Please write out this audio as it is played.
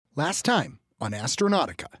Last time on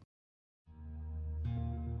Astronautica.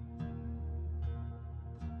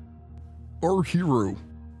 Our hero,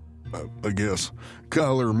 I guess,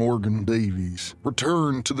 Kyler Morgan Davies,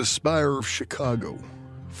 returned to the Spire of Chicago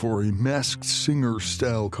for a masked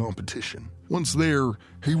singer-style competition. Once there,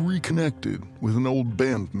 he reconnected with an old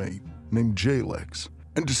bandmate named Jalex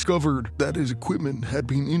and discovered that his equipment had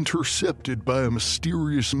been intercepted by a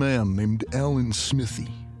mysterious man named Alan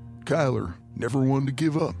Smithy. Kyler never wanted to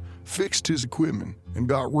give up, fixed his equipment, and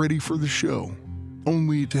got ready for the show,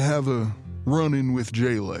 only to have a run-in with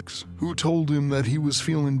Jalex, who told him that he was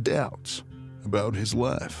feeling doubts about his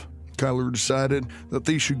life. Kyler decided that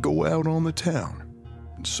they should go out on the town,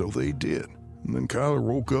 and so they did. And then Kyler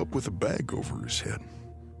woke up with a bag over his head.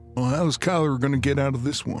 Well, how's Kyler going to get out of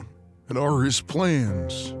this one? And are his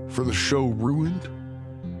plans for the show ruined?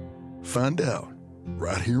 Find out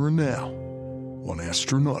right here and now on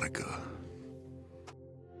Astronautica.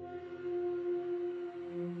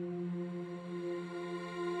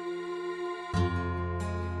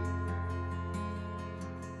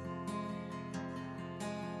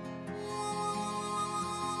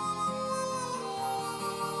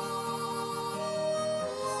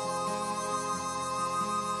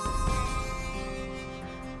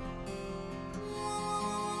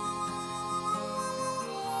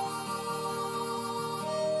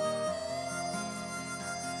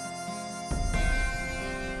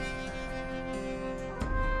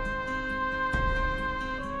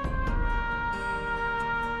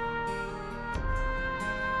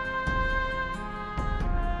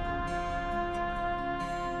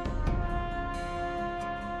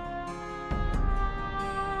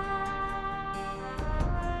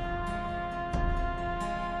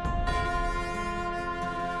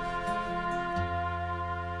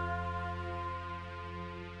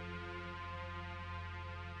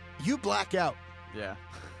 You black out. Yeah.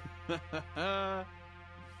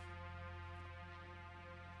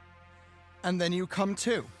 And then you come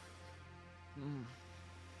to.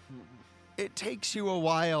 It takes you a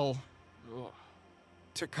while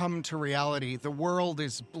to come to reality. The world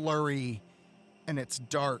is blurry and it's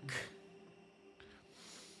dark.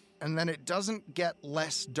 And then it doesn't get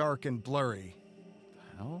less dark and blurry.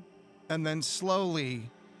 Hell? And then slowly,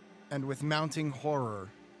 and with mounting horror,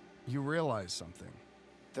 you realize something.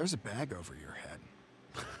 There's a bag over your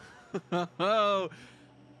head. Oh.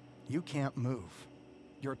 You can't move.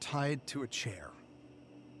 You're tied to a chair.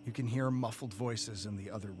 You can hear muffled voices in the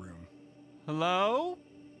other room. Hello?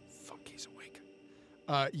 Fuck, he's awake.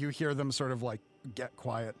 You hear them sort of like get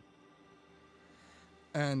quiet.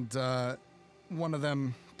 And one of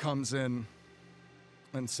them comes in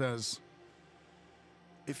and says,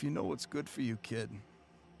 "If you know what's good for you, kid,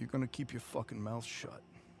 you're gonna keep your fucking mouth shut.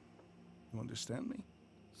 You understand me?"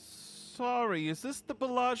 Sorry, is this the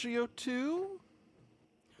Bellagio 2?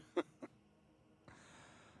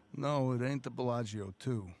 No, it ain't the Bellagio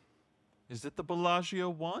 2. Is it the Bellagio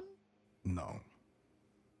 1? No.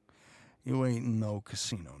 You ain't in no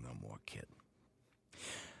casino no more, kid.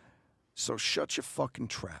 So shut your fucking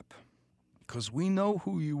trap. 'Cause we know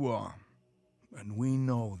who you are. And we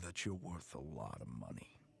know that you're worth a lot of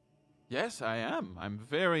money. Yes, I am. I'm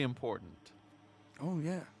very important. Oh,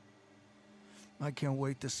 yeah. I can't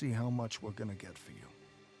wait to see how much we're gonna get for you.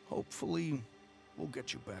 Hopefully, we'll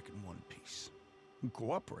get you back in one piece.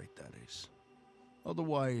 Cooperate, that is.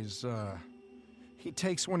 Otherwise, he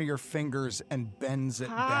takes one of your fingers and bends it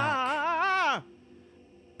back.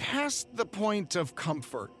 Past the point of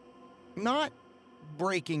comfort. Not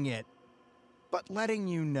breaking it, but letting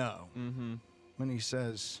you know. Mm-hmm. When he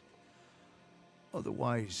says,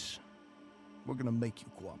 otherwise, we're gonna make you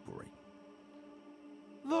cooperate.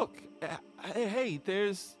 Look, hey,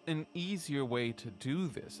 there's an easier way to do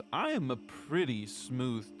this. I am a pretty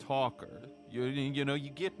smooth talker. You know,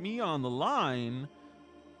 you get me on the line,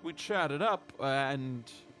 we chat it up, and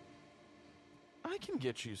I can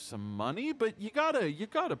get you some money, but you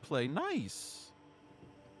gotta play nice.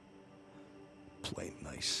 Play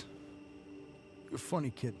nice. You're a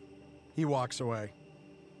funny kid. He walks away.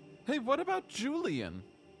 Hey, what about Julian?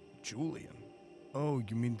 Julian? Oh,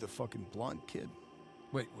 you mean the fucking blonde kid?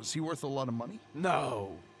 Wait, was he worth a lot of money?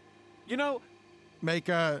 No. You know... Make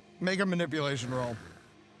a manipulation roll.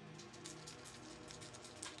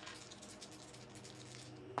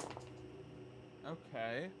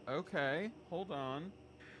 Okay. Hold on.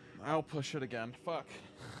 I'll push it again. Fuck.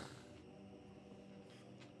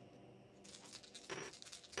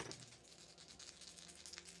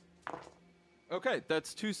 Okay,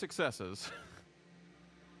 that's 2 successes.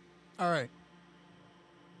 All right.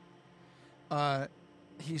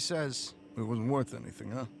 He says, it wasn't worth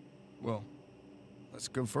anything, huh? Well, That's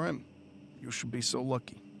good for him. You should be so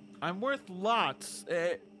lucky. I'm worth lots.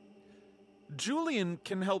 Julian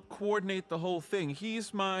can help coordinate the whole thing.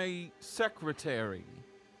 He's my secretary,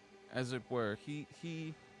 as it were.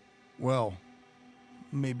 He... Well,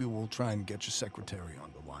 maybe we'll try and get your secretary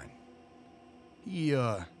on the line.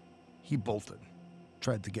 He bolted.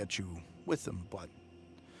 Tried to get you with him, but...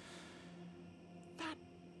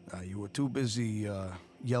 you were too busy,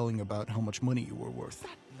 yelling about how much money you were worth.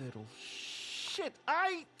 That little shit.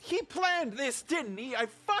 He planned this, didn't he? I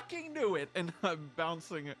fucking knew it. And I'm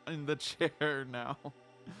bouncing in the chair now.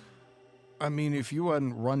 I mean, if you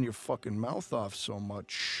hadn't run your fucking mouth off so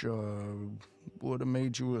much, would have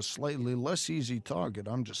made you a slightly less easy target,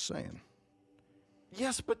 I'm just saying.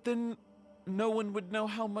 Yes, but then no one would know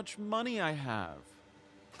how much money I have.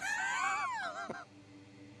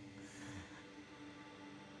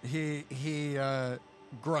 He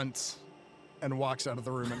grunts and walks out of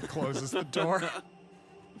the room and closes the door.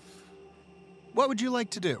 What would you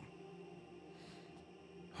like to do?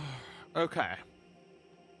 Okay.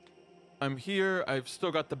 I'm here. I've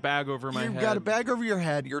still got the bag over my head. You've got a bag over your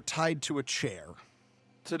head. You're tied to a chair.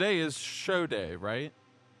 Today is show day, right?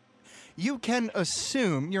 You can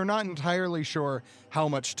assume, you're not entirely sure how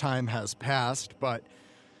much time has passed, but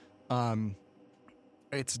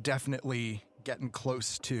it's definitely getting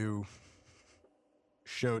close to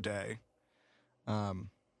show day.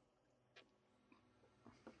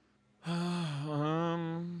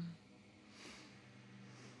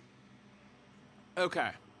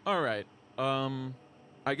 Okay. All right.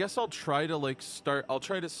 I guess I'll try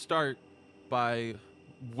to start by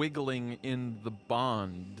wiggling in the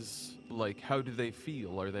bonds. Like, how do they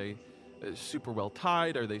feel? Are they super well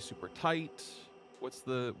tied? Are they super tight? What's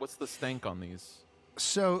the stank on these?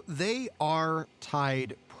 So they are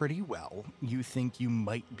tied pretty well. You think you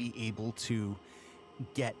might be able to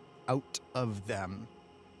get out of them.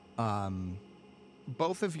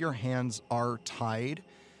 Both of your hands are tied.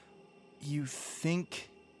 You think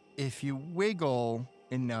if you wiggle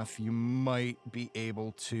enough, you might be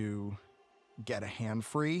able to get a hand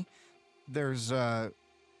free. There's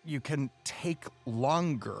you can take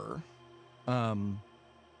longer,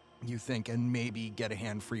 you think, and maybe get a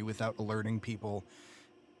hand free without alerting people.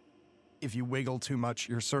 If you wiggle too much,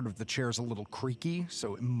 the chair's a little creaky,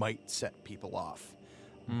 so it might set people off.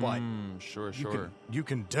 But sure. You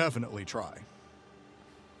can definitely try.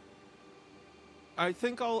 I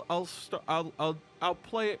think I'll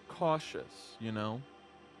play it cautious, you know.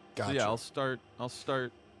 Gotcha. So yeah, I'll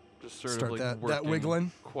start just sort Start of like that working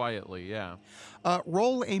wiggling quietly. Yeah.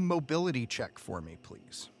 Roll a mobility check for me,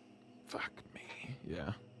 please. Fuck me.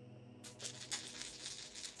 Yeah.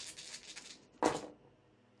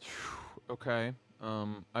 Okay.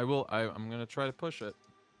 I'm gonna try to push it.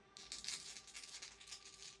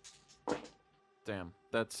 Damn.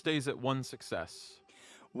 That stays at 1 success.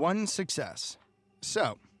 1 success.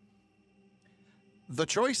 So, the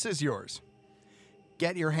choice is yours.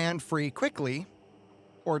 Get your hand free quickly,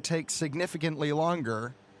 or take significantly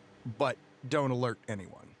longer, but don't alert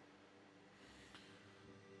anyone.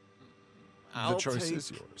 The choice is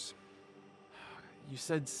yours. You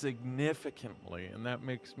said significantly, and that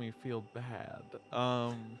makes me feel bad.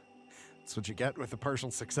 That's what you get with a partial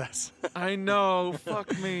success. I know.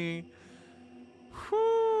 Fuck me.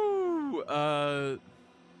 Whew.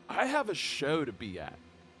 I have a show to be at.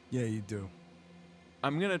 Yeah, you do.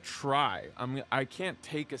 I'm gonna try. I can't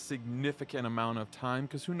take a significant amount of time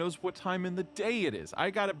because who knows what time in the day it is. I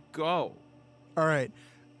gotta go. All right.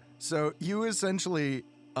 So you essentially,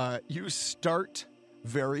 you start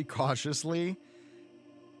very cautiously,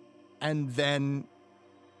 and then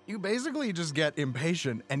you basically just get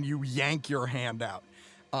impatient and you yank your hand out.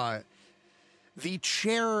 The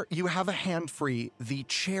chair, you have a hand free. The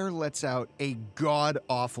chair lets out a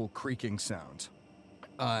god-awful creaking sound.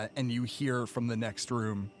 And you hear from the next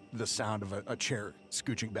room the sound of a chair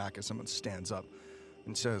scooching back as someone stands up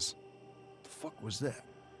and says, "The fuck was that?"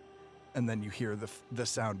 And then you hear the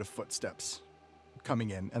sound of footsteps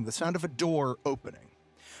coming in and the sound of a door opening.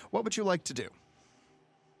 What would you like to do?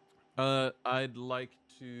 I would like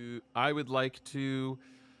to,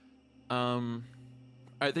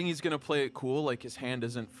 I think he's gonna play it cool, like his hand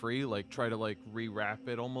isn't free, like try to like rewrap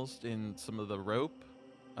it almost in some of the rope,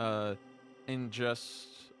 and just,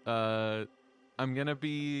 I'm gonna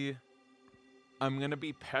be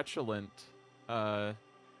petulant. I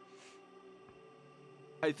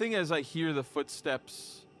think as I hear the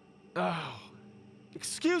footsteps,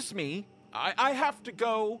 excuse me, I have to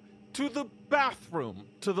go to the bathroom,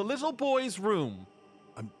 to the little boy's room.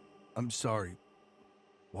 I'm sorry.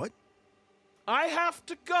 What? I have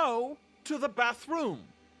to go to the bathroom.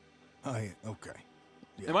 Okay.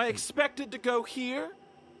 Am I expected to go here?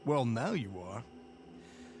 Well, now you are.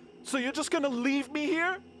 So you're just gonna leave me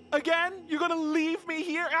here? Again? You're gonna leave me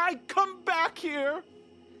here? I come back here!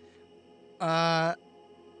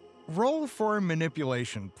 Roll for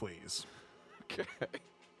manipulation, please. Okay.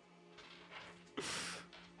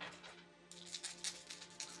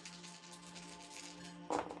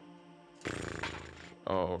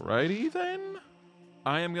 Alrighty then.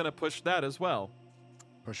 I am gonna push that as well.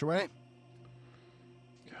 Push away.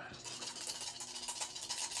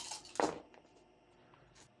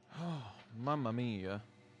 Oh, mamma mia.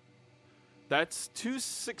 That's 2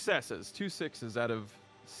 successes, 2 6s out of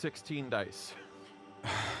 16 dice.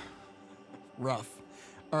 Rough.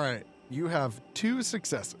 All right, you have 2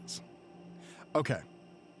 successes. Okay.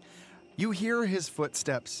 You hear his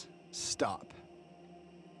footsteps stop.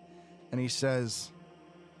 And he says,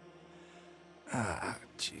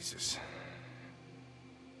 Jesus.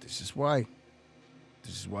 This is why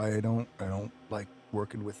I don't like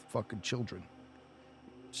working with fucking children.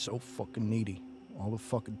 So fucking needy. All the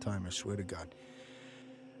fucking time, I swear to God.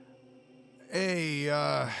 Hey,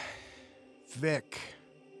 Vic.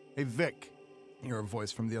 Hey, Vic. You hear a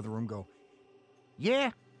voice from the other room go,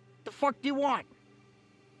 Yeah? The fuck do you want?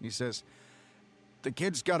 he says, the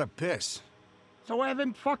kid's gotta piss. So have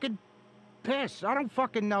him fucking piss. I don't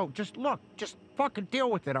fucking know. Just fucking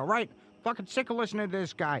deal with it, all right? Fucking sick of listening to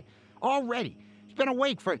this guy. Already. He's been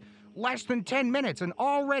awake for less than 10 minutes, and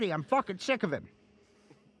already I'm fucking sick of him.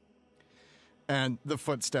 And the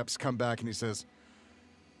footsteps come back and he says,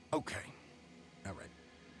 okay. All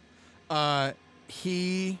right.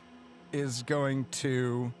 He is going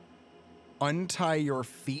to untie your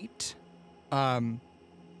feet. And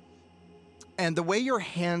the way your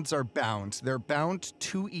hands are bound, they're bound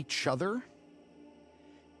to each other.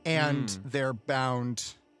 And they're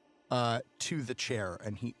bound to the chair.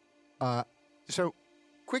 And he, so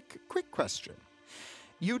quick question.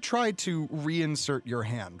 You tried to reinsert your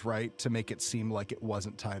hand, right? To make it seem like it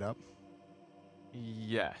wasn't tied up.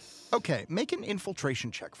 Yes. Okay, make an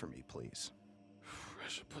infiltration check for me, please. I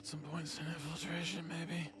should put some points in infiltration,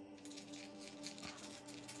 maybe.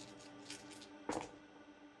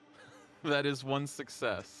 That is 1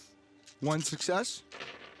 success. 1 success?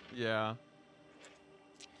 Yeah.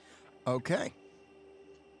 Okay.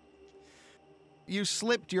 You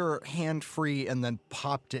slipped your hand free and then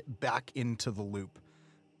popped it back into the loop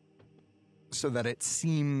so that it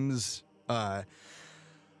seems a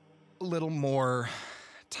little more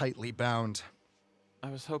tightly bound. I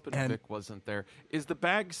was hoping And- Vic wasn't there. Is the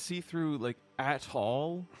bag see-through, like, at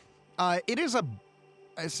all? It is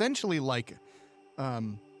essentially like,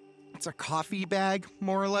 it's a coffee bag,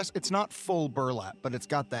 more or less. It's not full burlap, but it's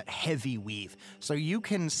got that heavy weave. So you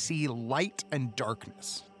can see light and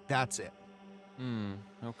darkness. That's it.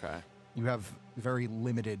 Okay. You have very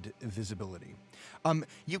limited visibility.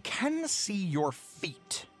 You can see your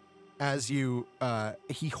feet as you,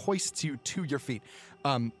 he hoists you to your feet.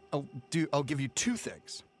 I'll give you 2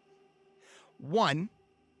 things. One,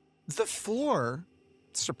 the floor,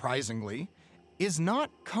 surprisingly, is not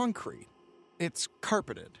concrete. It's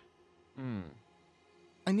carpeted.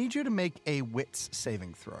 I need you to make a wits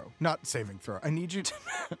saving throw. Not saving throw. I need you to,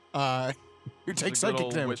 you take Just a good psychic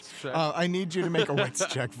old damage. wits check. I need you to make a wits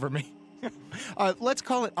check for me. Let's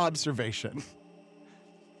call it observation.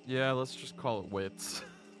 Yeah, let's just call it wits.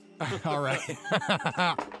 All right.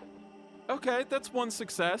 Okay, that's 1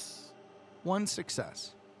 success. 1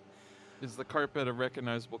 success. Is the carpet a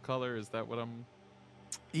recognizable color? Is that what I'm...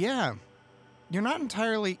 Yeah. You're not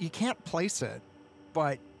entirely, you can't place it,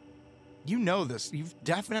 but you know this. You've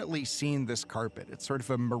definitely seen this carpet. It's sort of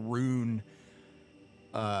a maroon,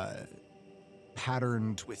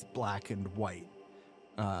 patterned with black and white.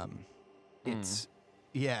 It's,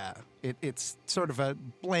 yeah, it's sort of a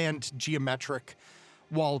bland geometric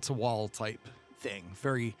wall-to-wall type thing.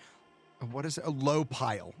 Very, what is it? A low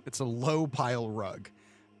pile. It's a low pile rug.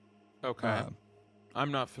 Okay.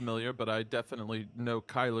 I'm not familiar, but I definitely know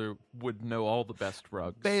Kyler would know all the best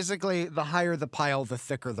rugs. Basically, the higher the pile, the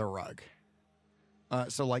thicker the rug.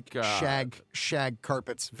 So like God. shag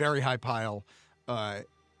carpets, very high pile,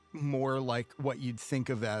 more like what you'd think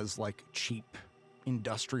of as like cheap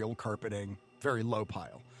industrial carpeting, very low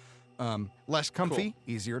pile. Less comfy,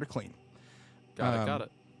 easier to clean. Got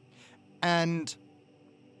it. And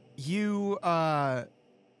you,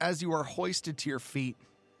 as you are hoisted to your feet,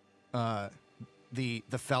 the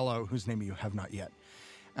fellow whose name you have not yet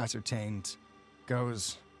ascertained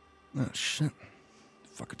goes, oh shit,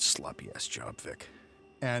 fucking sloppy ass job, Vic.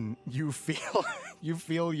 And you feel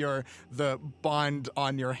the bond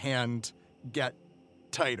on your hand get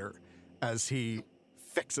tighter as he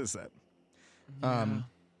fixes it.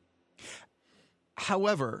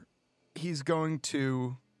 However, he's going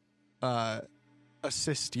to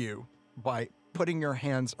assist you by putting your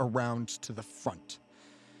hands around to the front.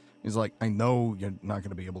 He's like, I know you're not going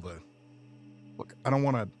to be able to... Look, I'm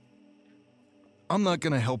not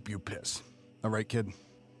going to help you piss. All right, kid?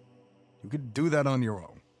 You could do that on your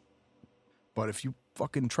own. But if you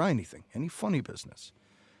fucking try anything, any funny business...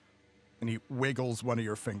 And he wiggles one of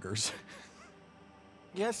your fingers.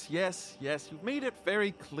 Yes. You've made it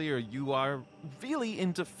very clear you are really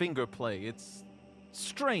into finger play. It's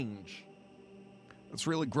strange. That's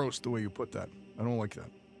really gross the way you put that. I don't like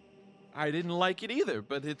that. I didn't like it either,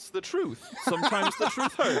 but it's the truth. Sometimes the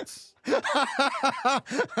truth hurts.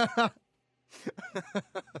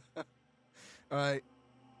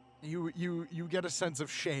 You get a sense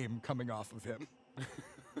of shame coming off of him.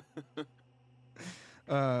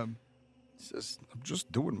 He says, I'm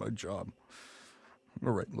just doing my job.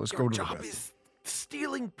 All right, let's Your go to the job bathroom. is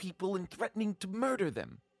stealing people and threatening to murder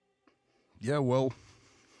them. Yeah, well,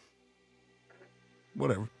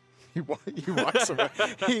 whatever. He walks away.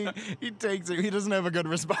 He takes you. He doesn't have a good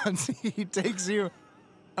response. He takes you,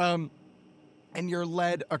 and you're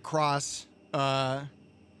led across.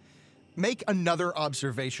 Make another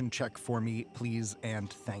observation check for me, please, and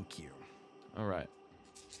thank you. All right.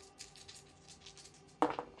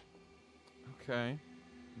 Okay.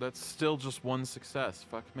 That's still just one success.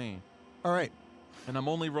 Fuck me. All right. And I'm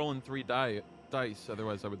only rolling 3 dice,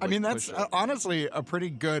 otherwise I would. I mean, push that's it. honestly a pretty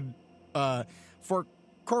good, for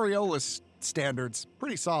Coriolis standards,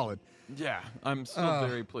 pretty solid. Yeah, I'm still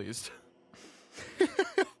very pleased.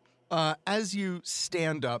 As you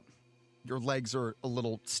stand up, your legs are a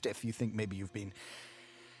little stiff. You think maybe you've been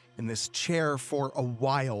in this chair for a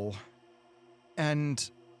while. And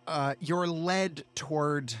you're led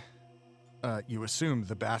toward, you assume,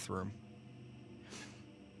 the bathroom.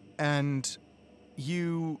 And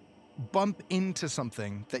you bump into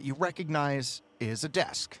something that you recognize is a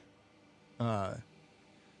desk.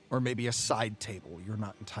 Or maybe a side table. You're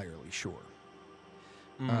not entirely sure.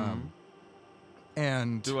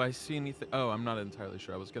 And Do I see anything? Oh, I'm not entirely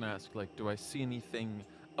sure. I was going to ask, like, do I see anything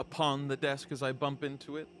upon the desk as I bump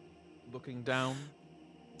into it? Looking down?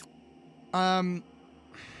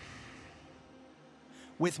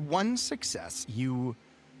 With one success, you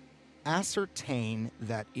ascertain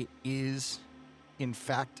that it is, in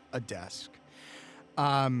fact, a desk.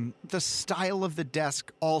 The style of the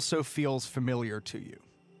desk also feels familiar to you,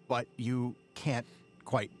 but you can't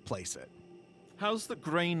quite place it. How's the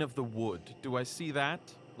grain of the wood? Do I see that?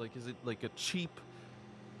 Like, is it like a cheap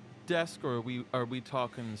desk, or are we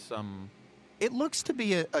talking some? It looks to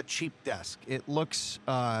be a cheap desk. It looks,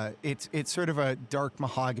 it's sort of a dark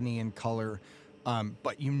mahogany in color,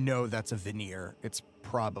 but you know that's a veneer. It's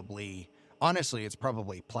probably, honestly, it's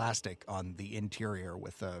probably plastic on the interior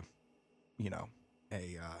with a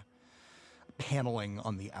paneling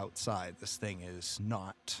on the outside. This thing is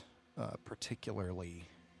not particularly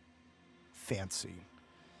fancy.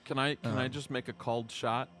 Can I just make a called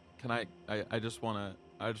shot? Can I just want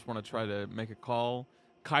to try to make a call.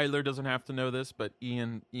 Kyler doesn't have to know this, but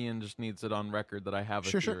Ian just needs it on record that I have a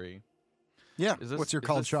Sure. theory. Yeah. Is this- What's your is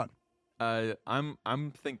called this- shot?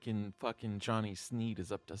 I'm thinking fucking Johnny Sneed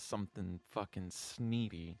is up to something fucking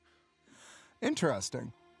sneedy.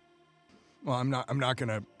 Interesting. Well, I'm not going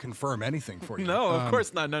to confirm anything for you. No, of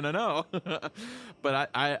course not. No.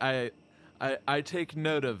 But I take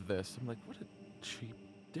note of this. I'm like, what a cheap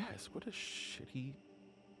desk. What a shitty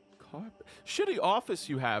carpet. Shitty office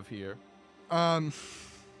you have here.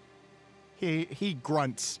 He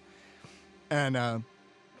grunts and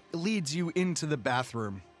leads you into the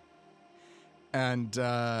bathroom. And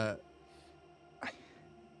Do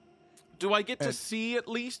I get to see at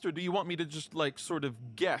least, or do you want me to just like sort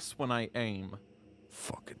of guess when I aim?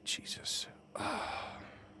 Fucking Jesus.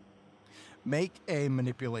 make a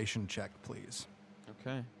manipulation check, please.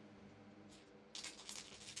 Okay.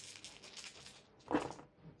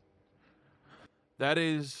 That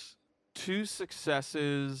is 2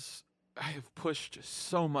 successes. I have pushed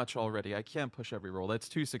so much already. I can't push every roll. That's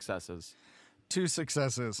 2 successes. 2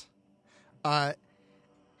 successes.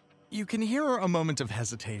 You can hear a moment of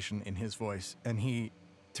hesitation in his voice, and he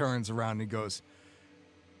turns around and goes,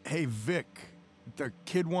 "Hey, Vic, the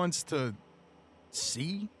kid wants to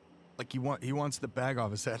see? Like, he wants the bag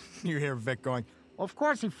off his head." You hear Vic going, Of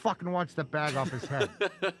course he fucking wants the bag off his head.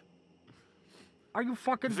 Are you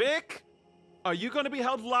fucking... Vic, are you going to be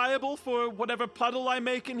held liable for whatever puddle I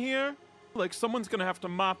make in here? Like, someone's going to have to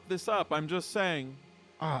mop this up. I'm just saying.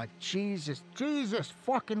 Oh, Jesus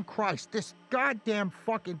fucking Christ. This goddamn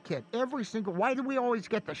fucking kid. Why do we always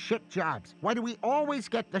get the shit jobs? Why do we always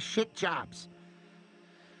get the shit jobs?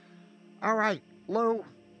 All right, Lou.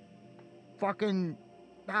 Fucking,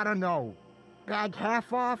 I don't know. Bag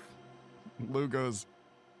half off? Lou goes,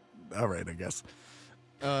 all right, I guess.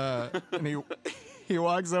 And he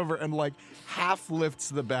walks over and like half lifts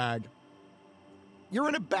the bag. You're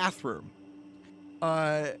in a bathroom.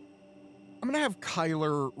 I'm gonna have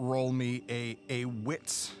Kyler roll me a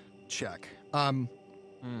wits check. I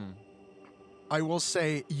will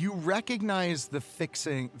say you recognize the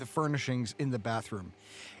furnishings in the bathroom.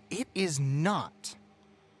 It is not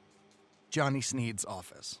Johnny Sneed's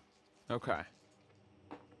office. Okay.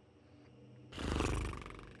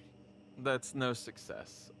 That's no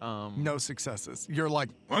success. No successes. You're like,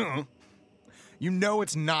 you know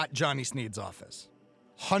it's not Johnny Sneed's office.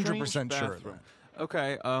 100% sure of bathroom. that.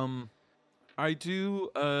 Okay, I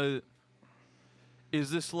do,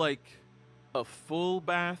 is this like a full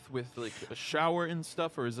bath with like a shower and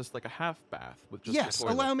stuff, or is this like a half bath with just Yes, a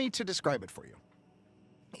toilet? allow me to describe it for you.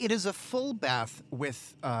 It is a full bath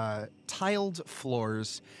with tiled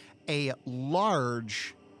floors, a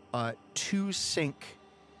large two-sink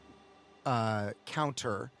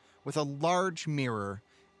counter with a large mirror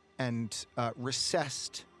and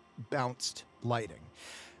recessed, bounced lighting.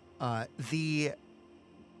 The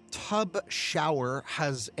tub shower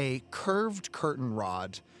has a curved curtain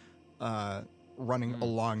rod running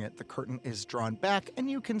along it. The curtain is drawn back, and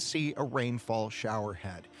you can see a rainfall shower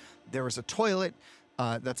head. There is a toilet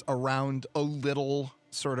that's around a little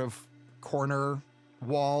sort of corner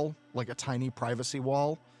wall, like a tiny privacy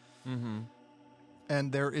wall. Mm-hmm.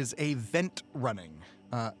 And there is a vent running,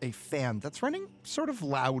 a fan that's running sort of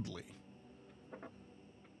loudly.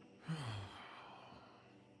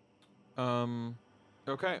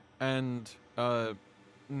 Okay, and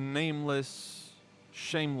nameless,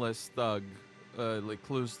 shameless thug, like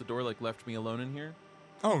closed the door, like left me alone in here.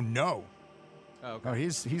 Oh no! Oh, okay. Oh,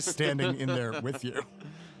 he's standing in there with you.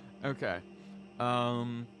 Okay.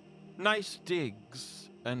 Nice digs,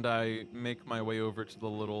 and I make my way over to the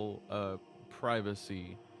little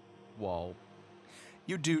privacy wall.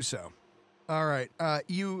 You do so. All right.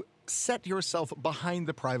 You set yourself behind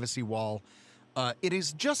the privacy wall. It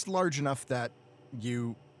is just large enough that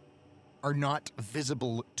you are not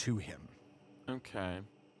visible to him. Okay.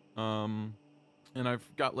 And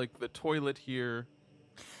I've got like the toilet here.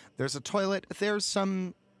 There's a toilet. There's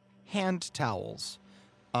some hand towels.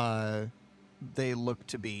 They look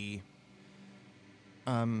to be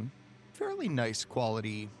fairly nice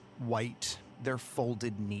quality, white. They're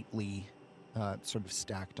folded neatly, sort of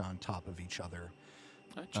stacked on top of each other.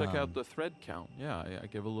 I check out the thread count. Yeah, I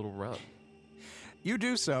give a little rub. You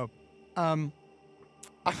do so. I'm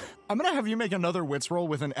going to have you make another wits roll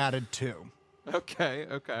with an added 2. Okay.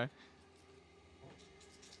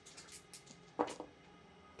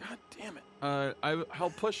 God damn it.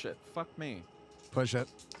 I'll push it. Fuck me. Push it.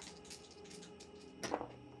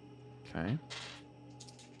 Okay.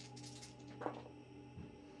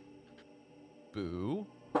 Boo.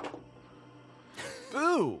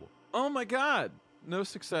 Boo! Oh my god! No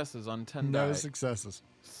successes on 10 No die. successes.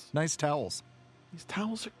 Nice towels. These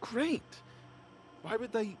towels are great. Why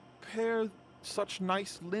would they pair such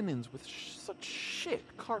nice linens with such shit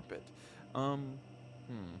carpet? What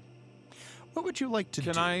would you like to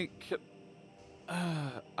do?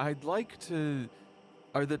 I'd like to.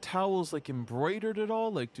 Are the towels like embroidered at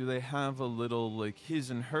all? Like, do they have a little like his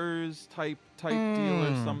and hers type deal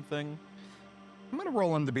or something? I'm going to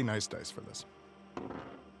roll on the Be Nice dice for this.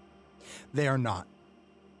 They are not.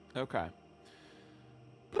 Okay.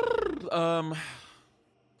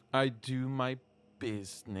 I do my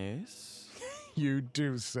business. You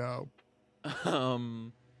do so.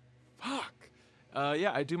 Fuck.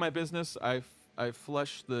 Yeah, I do my business. I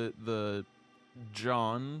flush the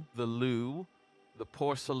John, the Lou, the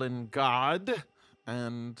porcelain god,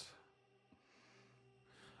 and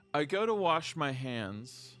I go to wash my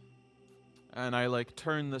hands, and I like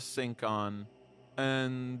turn the sink on,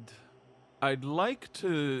 and I'd like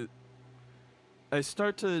to. I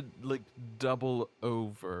start to like double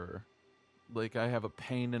over, like I have a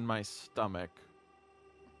pain in my stomach,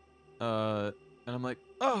 and I'm like,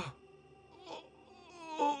 oh,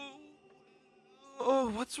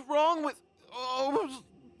 what's wrong with? Oh,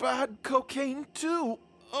 bad cocaine too.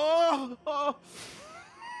 Oh.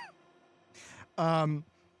 And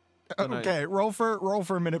okay, roll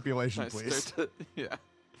for manipulation, I please. start to, yeah.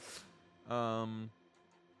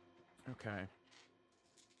 Okay.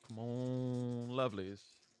 Come on, lovelies.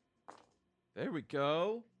 There we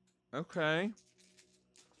go. Okay.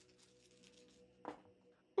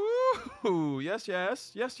 Ooh, yes.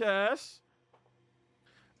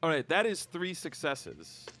 All right, that is 3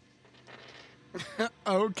 successes.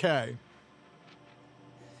 Okay.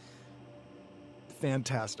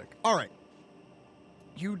 Fantastic. All right.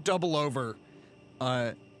 You double over,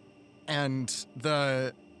 and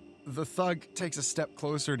the thug takes a step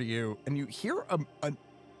closer to you, and you hear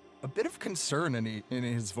a bit of concern in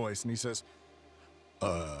his voice, and he says,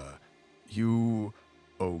 You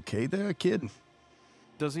okay there, kid?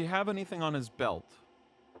 Does he have anything on his belt?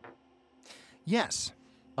 yes.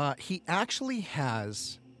 He actually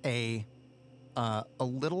has a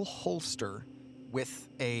little holster with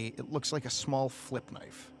it looks like a small flip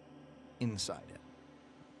knife inside it.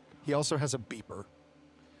 He also has a beeper.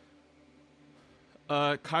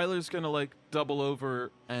 Kyler's gonna like double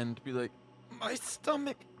over and be like, my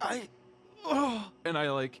stomach, and I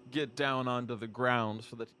like get down onto the ground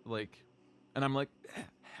so that like, and I'm like,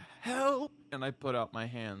 help, and I put out my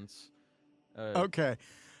hands. Okay.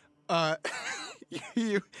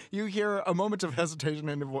 You hear a moment of hesitation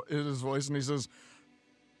in his voice, and he says,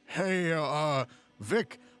 "Hey,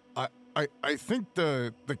 Vic, I think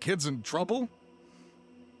the kid's in trouble."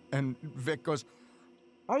 And Vic goes,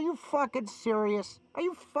 Are you fucking serious? Are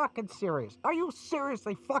you fucking serious? Are you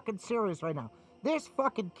seriously fucking serious right now? This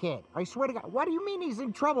fucking kid, I swear to God, what do you mean he's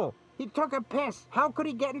in trouble? He took a piss. How could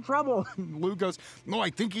he get in trouble? Lou goes, "No, I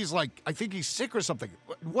think he's sick or something.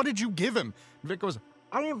 What did you give him?" Vic goes,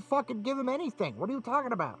 I didn't fucking give him anything. What are you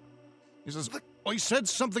talking about? he says, "Well, he said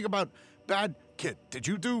something about bad kid. Did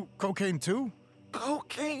you do cocaine too?"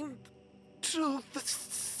 Cocaine to the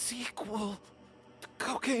sequel. The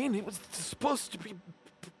cocaine, it was supposed to be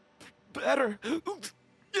better.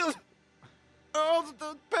 Oh,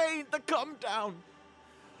 the pain, the come down.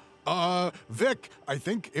 Vic, I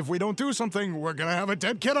think if we don't do something, we're gonna have a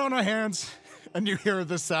dead kid on our hands." And you hear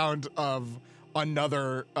the sound of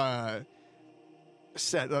another,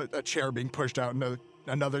 set, a chair being pushed out, and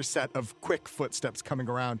another set of quick footsteps coming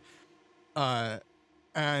around.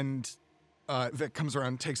 And Vic comes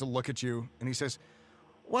around, takes a look at you, and he says,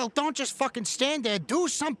 Well, don't just fucking stand there. Do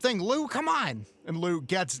something, Lou. Come on. and Lou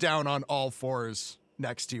gets down on all fours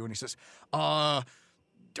next to you, and he says, I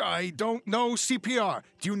don't know CPR.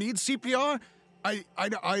 Do you need CPR? I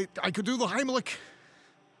could do the Heimlich.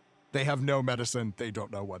 They have no medicine. They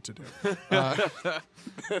don't know what to do.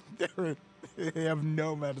 They have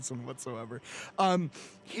no medicine whatsoever.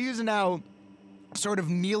 He is now sort of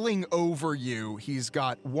kneeling over you. He's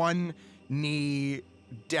got one knee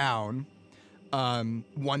down,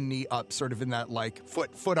 one knee up, sort of in that like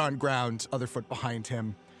foot on ground, other foot behind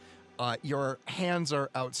him. Your hands are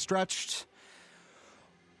outstretched.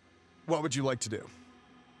 What would you like to do?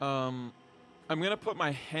 I'm gonna put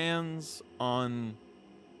my hands on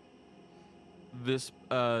this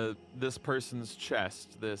person's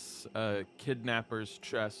chest, this kidnapper's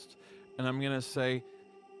chest, and I'm gonna say,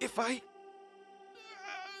 if I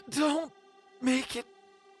don't make it,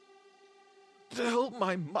 tell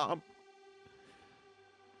my mom.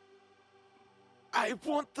 I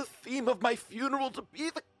want the theme of my funeral to be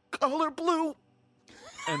the color blue.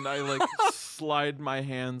 And I like slide my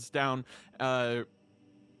hands down as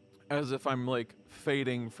if I'm like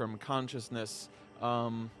fading from consciousness,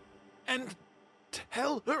 and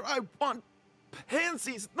tell her I want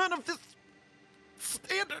pansies, none of this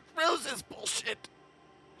standard roses bullshit.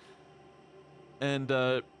 And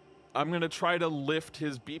I'm gonna try to lift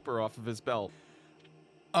his beeper off of his belt.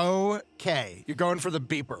 Okay, you're going for the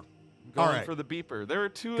beeper. Going All right. for the beeper. There are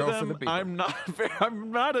two Go of for them. the beeper.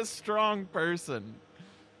 I'm not a strong person.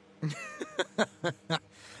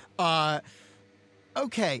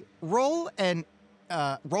 Okay, roll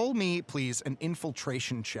me, please, an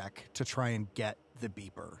infiltration check to try and get the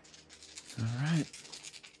beeper. All right.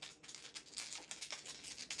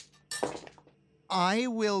 I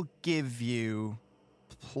will give you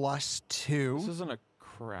 +2. This isn't a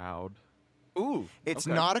crowd. Ooh. It's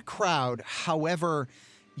okay. not a crowd. However,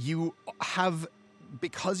 you have,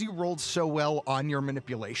 because you rolled so well on your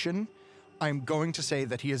manipulation, I'm going to say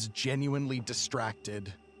that he is genuinely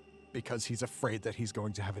distracted because he's afraid that he's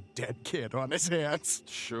going to have a dead kid on his hands.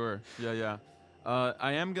 Sure. Yeah.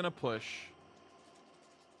 I am gonna push.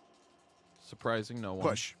 Surprising no one.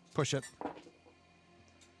 Push it.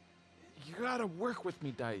 You gotta work with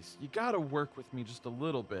me, Dice. You gotta work with me just a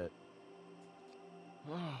little bit.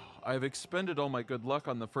 I've expended all my good luck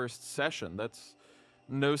on the first session. That's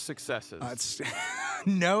no successes. It's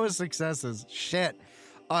no successes. Shit.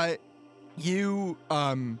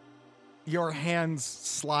 Your hands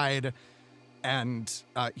slide, and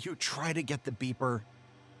you try to get the beeper,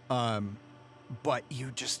 but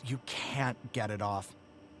you can't get it off.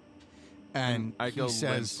 And I go he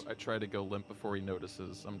says, limp. I try to go limp before he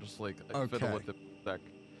notices. I'm just like, I Okay. fiddle with it back.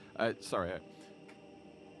 Sorry.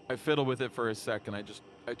 I fiddle with it for a second.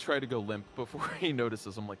 I try to go limp before he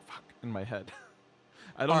notices. I'm like, fuck, in my head.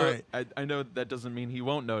 I don't All know. right. I know that doesn't mean he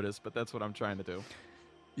won't notice, but that's what I'm trying to do.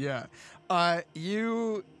 Yeah.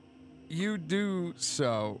 You do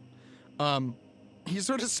so. He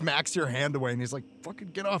sort of smacks your hand away and he's like,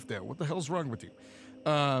 fucking get off there. What the hell's wrong with you?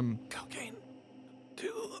 Cocaine.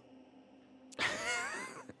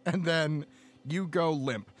 And then you go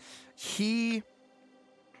limp. He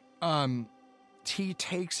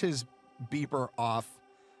takes his beeper off,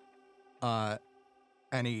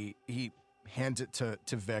 and he hands it to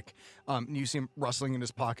Vic. You see him rustling in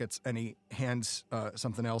his pockets, and he hands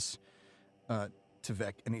something else to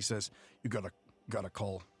Vic, and he says, "You gotta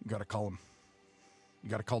call him. You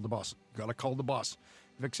gotta call the boss. You gotta call the boss."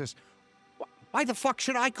 Vic says, "Why the fuck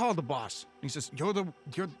should I call the boss?" He says, "You're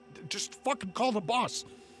just fucking call the boss."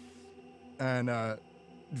 And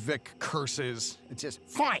Vic curses and says,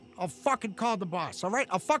 "Fine, I'll fucking call the boss, all right?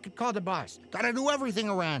 I'll fucking call the boss. Gotta do everything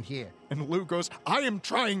around here." And Lou goes, "I am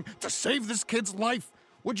trying to save this kid's life.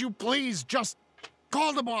 Would you please just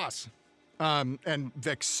call the boss?" And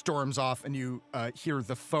Vic storms off, and you hear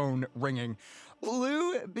the phone ringing.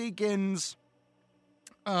 Lou begins,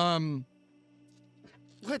 let's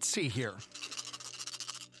see here.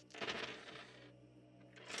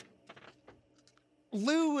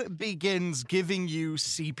 Lou begins giving you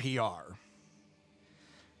CPR.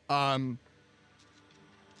 And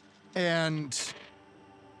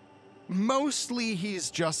mostly he's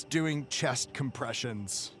just doing chest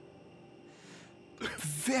compressions.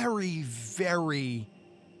 Very, very,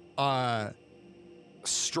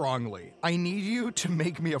 strongly. I need you to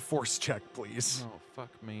make me a force check, please. Oh,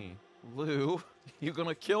 fuck me. Lou, you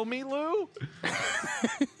gonna kill me, Lou?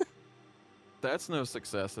 That's no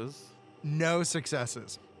successes. No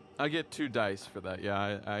successes. I get 2 dice for that.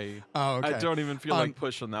 Yeah, Oh, okay. I don't even feel like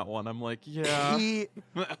pushing that one. I'm like, yeah.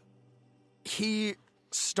 He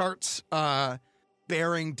starts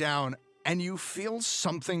bearing down, and you feel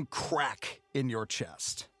something crack in your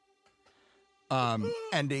chest.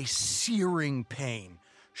 And a searing pain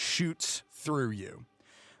shoots through you.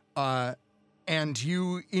 And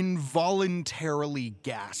you involuntarily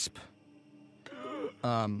gasp.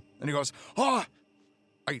 And he goes, "Oh,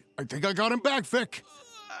 I think I got him back, Vic."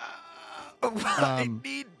 I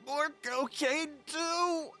need more cocaine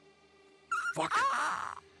too. Fuck.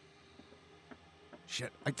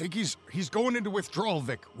 Shit, I think he's going into withdrawal,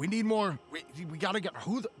 Vic. We need more. We gotta get,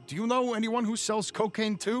 do you know anyone who sells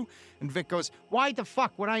cocaine too? And Vic goes, Why the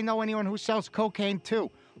fuck would I know anyone who sells cocaine too?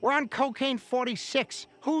 We're on cocaine 46.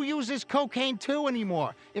 Who uses cocaine 2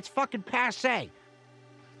 anymore? It's fucking passé.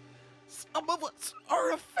 Some of us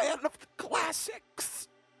are a fan of the classics.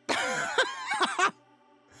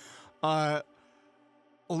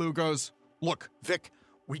 Lou goes, "Look, Vic,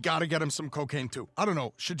 we gotta get him some cocaine too. I don't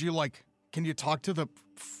know, can you talk to the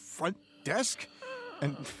front desk?"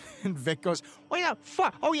 And Vic goes, Oh yeah,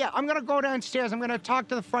 fuck. Oh yeah, I'm gonna go downstairs. I'm gonna talk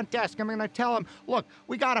to the front desk. I'm gonna tell him, look,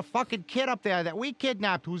 we got a fucking kid up there that we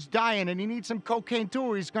kidnapped who's dying and he needs some cocaine too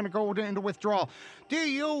or he's gonna go into withdrawal. Do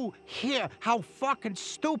you hear how fucking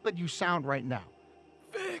stupid you sound right now?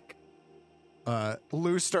 Vic.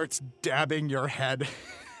 Lou starts dabbing your head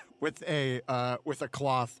with a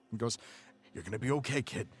cloth and goes, "You're gonna be okay,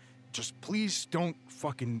 kid. Just please don't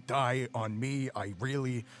fucking die on me. I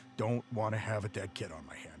really don't want to have a dead kid on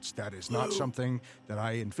my hands. That is not something that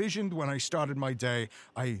I envisioned when I started my day.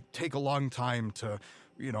 I take a long time to,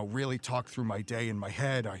 really talk through my day in my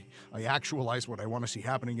head. I actualize what I want to see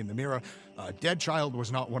happening in the mirror. A dead child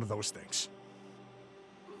was not one of those things."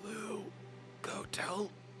 Lou, go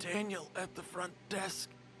tell Daniel at the front desk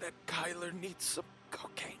that Kyler needs some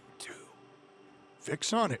cocaine too.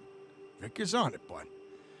 Vic's on it. Vic is on it, bud.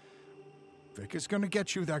 Vic is gonna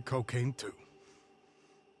get you that cocaine too.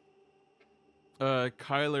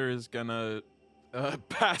 Kyler is gonna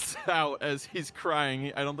pass out as he's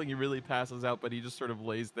crying. I don't think he really passes out, but he just sort of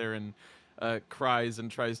lays there and cries and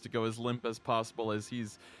tries to go as limp as possible as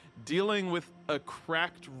he's dealing with a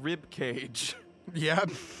cracked rib cage. Yep,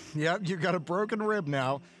 you got a broken rib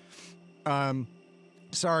now.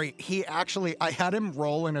 Sorry, I had him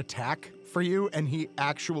roll an attack for you, and he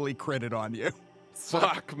actually critted on you.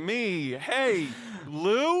 Fuck me. Hey,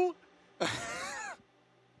 Lou?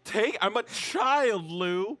 I'm a child,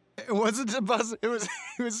 Lou. It wasn't a buzz. He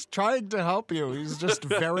was trying to help you. He's just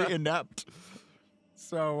very inept.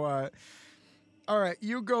 So, all right,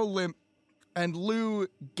 you go limp, and Lou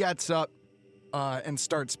gets up and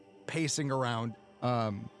starts pacing around.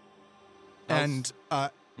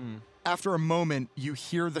 After a moment, you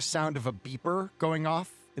hear the sound of a beeper going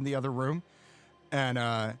off in the other room,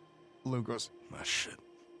 and Lou goes, "Oh, shit."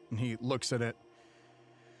 And he looks at it,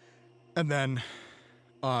 and then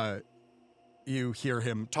you hear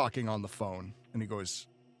him talking on the phone, and he goes,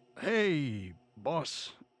 "Hey,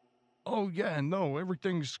 boss. Oh yeah, no,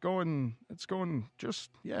 everything's going. It's going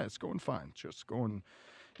it's going fine. Just going.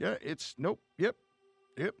 Yeah, it's nope. Yep,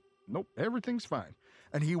 nope. Everything's fine."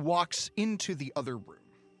 And he walks into the other room.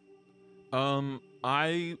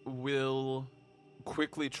 I will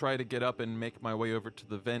quickly try to get up and make my way over to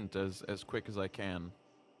the vent as quick as I can.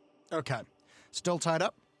 Okay, still tied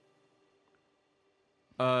up.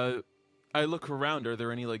 I look around. Are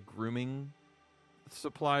there any like grooming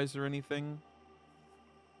supplies or anything?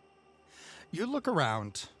 You look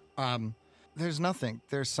around. There's nothing.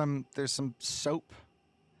 There's some soap.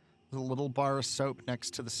 There's a little bar of soap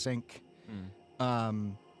next to the sink.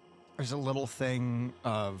 There's a little thing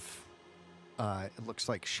of it looks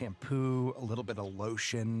like shampoo, a little bit of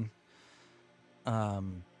lotion.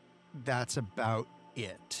 That's about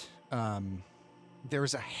it.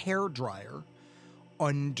 There's a hair dryer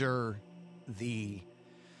under the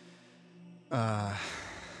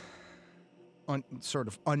sort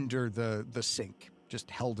of under the sink,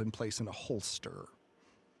 just held in place in a holster.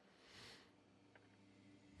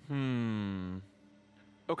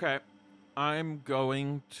 Okay. I'm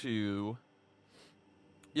going to...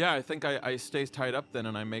 Yeah, I think I stay tied up then,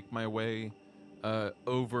 and I make my way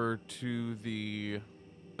over to the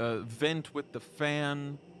vent with the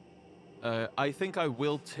fan. I think I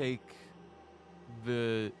will take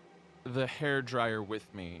the hair dryer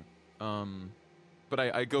with me. But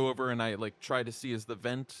I go over and I like try to see, is the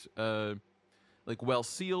vent like well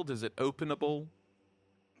sealed? Is it openable?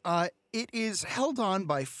 It is held on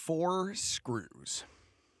by 4 screws.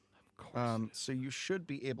 Of course. So you should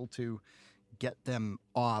be able to get them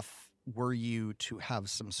off were you to have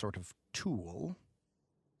some sort of tool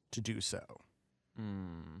to do so.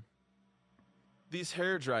 These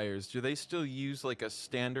hair dryers, do they still use like a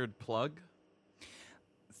standard plug?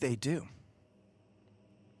 They do.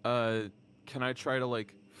 Can I try to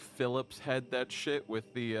like Phillips head that shit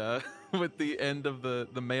with the with the end of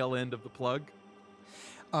the male end of the plug?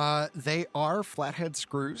 They are flathead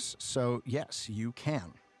screws, so yes, you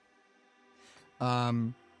can.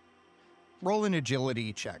 Roll an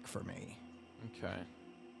agility check for me. Okay.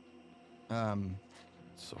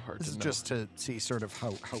 It's so hard This to is know. just to see sort of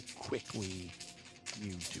how quickly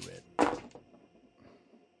you do it. Fuck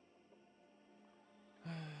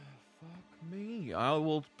me. I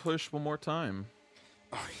will push one more time.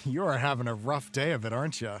 You are having a rough day of it,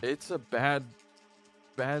 aren't you? It's a bad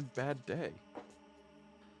day.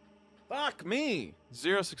 Fuck me.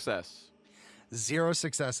 0 success. 0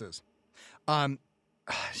 successes.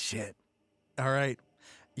 Shit. All right.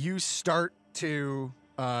 You start to,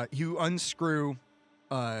 you unscrew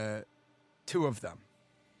 2 of them.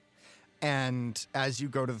 And as you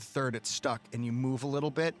go to the third, it's stuck, and you move a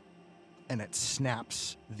little bit, and it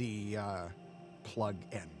snaps the plug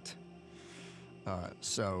end.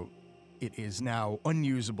 So it is now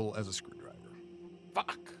unusable as a screwdriver.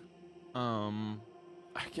 Fuck.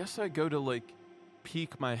 I guess I go to like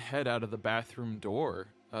peek my head out of the bathroom door,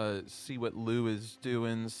 see what Lou is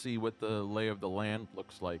doing, see what the lay of the land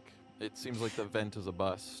looks like. It seems like the vent is a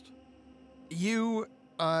bust. You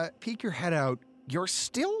peek your head out. You're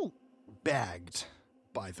still bagged,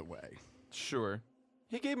 by the way. Sure.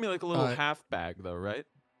 He gave me like a little half bag though, right?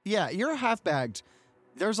 Yeah, you're half bagged.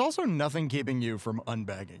 There's also nothing keeping you from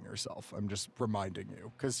unbagging yourself. I'm just reminding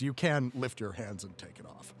you, because you can lift your hands and take it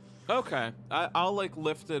off. Okay. I'll like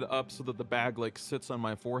lift it up so that the bag like sits on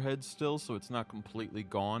my forehead still, so it's not completely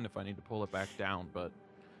gone if I need to pull it back down, but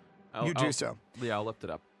You do so. Yeah, I'll lift it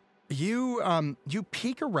up. You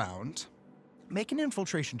peek around. Make an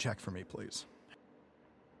infiltration check for me, please.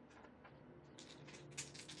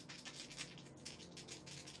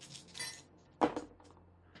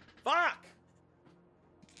 Fuck!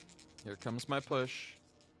 Here comes my push.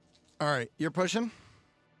 All right, you're pushing.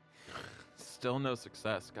 Still no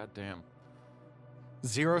success. God damn.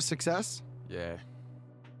 0 success. Yeah.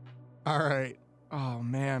 All right. Oh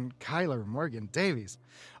man, Kyler Morgan Davies.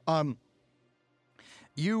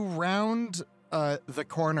 You round the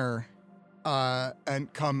corner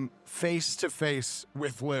and come face to face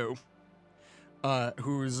with Lou,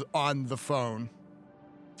 who's on the phone,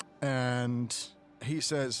 and he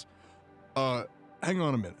says, "Hang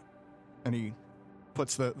on a minute," and he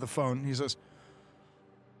puts the phone. He says,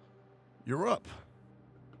 "You're up."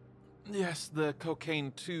 Yes, the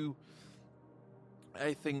cocaine too.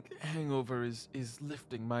 I think hangover is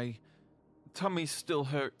lifting. My tummy still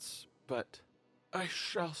hurts, but I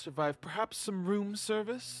shall survive. Perhaps some room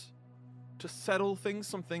service to settle things,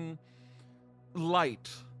 something light.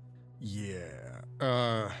 Yeah.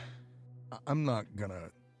 We're not gonna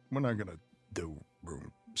do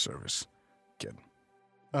room service, kid.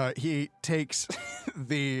 He takes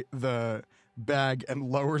the bag and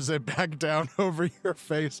lowers it back down over your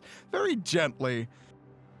face very gently.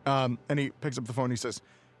 And he picks up the phone. And he says,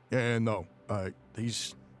 "Yeah, no,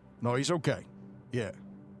 he's okay. Yeah,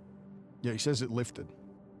 he says it lifted.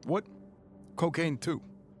 What? Cocaine too?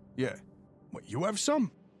 Yeah. What? You have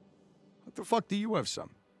some? What the fuck do you have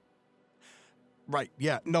some? Right.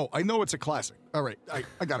 Yeah. No, I know it's a classic. All right,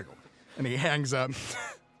 I gotta go." And he hangs up.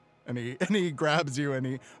 And he grabs you and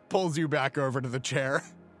he pulls you back over to the chair.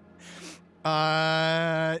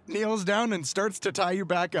 Kneels down and starts to tie you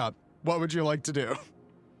back up. What would you like to do?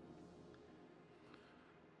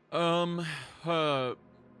 Blurb.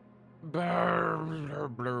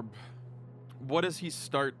 What does he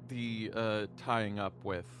start the tying up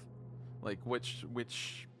with? Like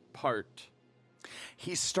which part?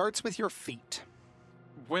 He starts with your feet.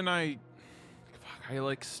 When I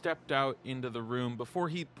like stepped out into the room before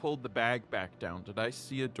he pulled the bag back down, did I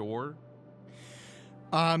see a door?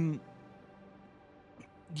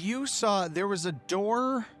 You saw there was a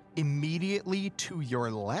door immediately to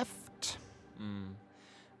your left.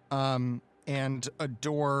 And a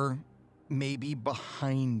door maybe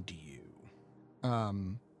behind you.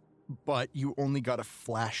 But you only got a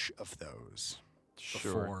flash of those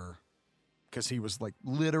before, because he was like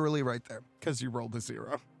literally right there, because you rolled a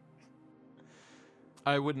 0.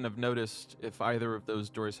 I wouldn't have noticed if either of those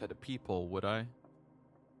doors had a peephole, would I?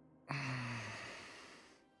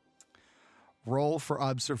 Roll for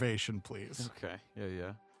observation, please. Okay,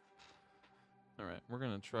 yeah. All right, we're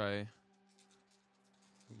gonna try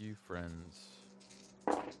you friends.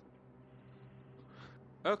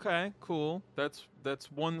 Okay, cool. That's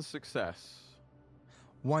one success.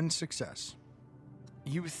 One success.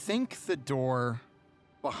 You think the door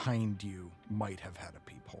behind you might have had a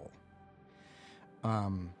peephole.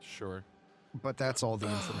 Sure. But that's all the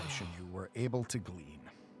information you were able to glean.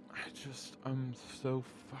 I'm so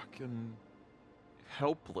fucking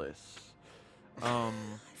helpless. I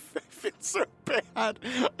feel so bad.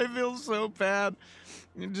 I feel so bad.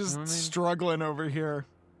 You're just struggling over here.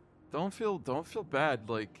 Don't feel bad,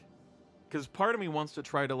 like, because part of me wants to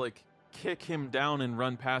try to like kick him down and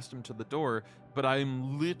run past him to the door, but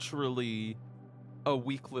I'm literally a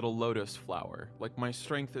weak little lotus flower. Like, my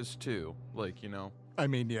strength is 2, like, you know. I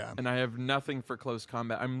mean, yeah. And I have nothing for close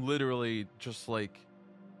combat. I'm literally just like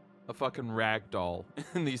a fucking rag doll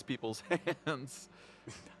in these people's hands.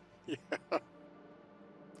 Yeah.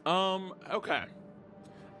 Okay.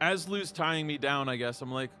 As Lou's tying me down, I guess,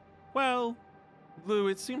 I'm like, well, Lou,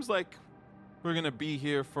 it seems like we're gonna be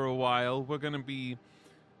here for a while. We're gonna be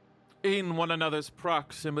in one another's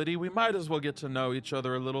proximity. We might as well get to know each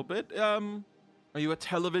other a little bit. Are you a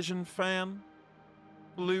television fan,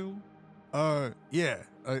 Lou? Yeah,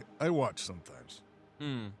 I watch sometimes.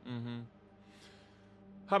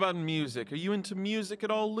 How about music? Are you into music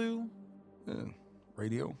at all, Lou?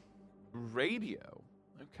 Radio? Radio?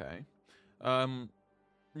 Okay.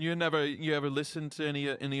 You ever listen to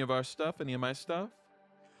any of our stuff, any of my stuff?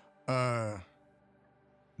 No,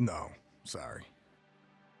 sorry.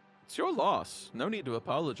 It's your loss. No need to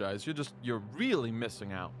apologize. You're really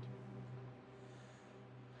missing out.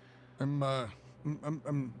 I'm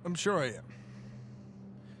sure I am.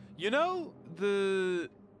 You know the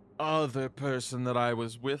other person that I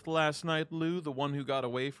was with last night, Lou, the one who got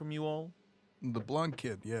away from you all? The blonde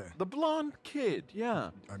kid, yeah. The blonde kid,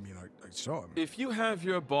 yeah. I mean, I saw him. If you have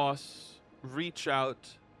your boss reach out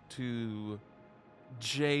to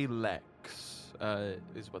J-Lex,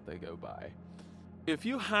 is what they go by. If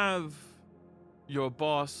you have your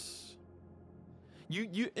boss,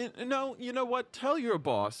 you know what? Tell your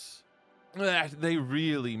boss that they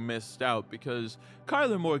really missed out, because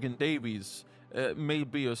Kyler Morgan Davies may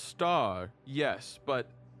be a star, yes,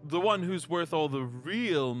 but the one who's worth all the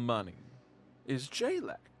real money is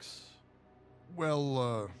J-Lex.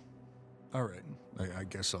 Well, all right. I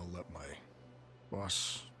guess I'll let my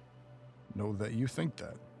boss know that you think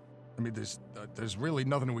that. I mean, there's really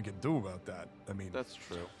nothing we can do about that. I mean, That's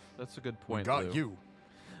true. That's a good point, got Lou. you.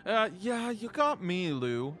 Yeah, you got me,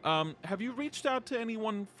 Lou. Have you reached out to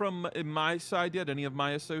anyone from my side yet? Any of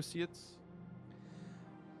my associates?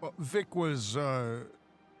 Well, Vic was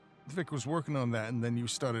working on that, and then you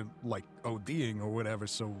started like ODing or whatever.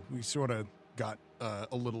 So we sort of got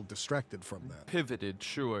a little distracted from that. Pivoted,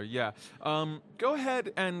 sure, yeah. Go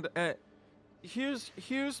ahead and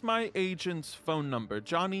here's my agent's phone number,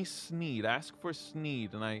 Johnny Sneed. Ask for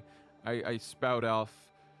Sneed, and I spout off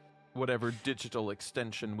whatever digital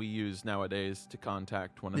extension we use nowadays to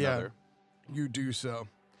contact one another. You do so.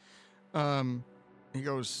 He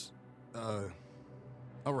goes,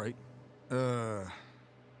 all right.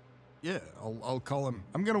 Yeah, I'll call him.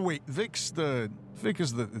 I'm gonna wait. Vic is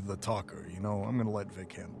the talker, you know. I'm gonna let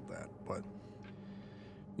Vic handle that. But,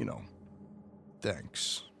 you know,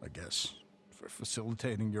 thanks, I guess, for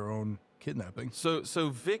facilitating your own kidnapping. So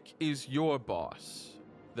Vic is your boss,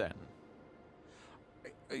 then?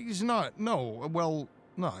 He's not. No. Well,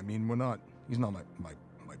 no. I mean, we're not. He's not my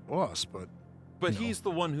boss, but. But you know. he's the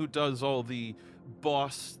one who does all the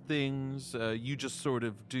boss things. You just sort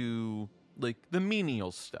of do, like, the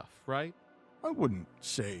menial stuff, right? I wouldn't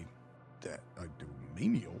say that I do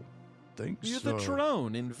menial things. You're the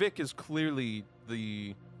drone, and Vic is clearly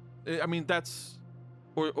the... I mean, that's...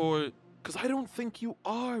 Or because I don't think you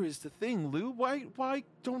are, is the thing, Lou. Why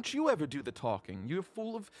don't you ever do the talking? You're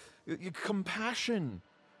full of compassion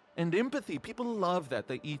and empathy. People love that.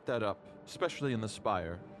 They eat that up, especially in the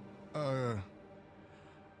Spire.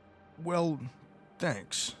 Well,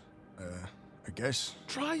 thanks. I guess.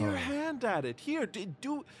 Try your hand at it. Here,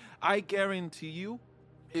 do. I guarantee you,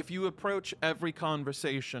 if you approach every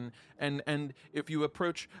conversation and if you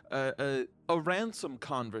approach a ransom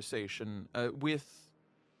conversation with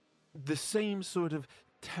the same sort of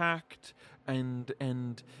tact and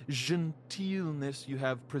genteelness you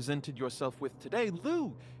have presented yourself with today,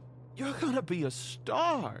 Lou, you're gonna be a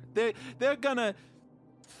star. They're gonna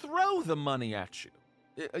throw the money at you.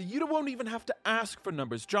 You won't even have to ask for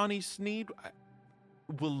numbers. Johnny Sneed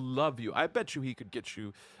will love you. I bet you he could get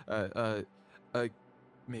you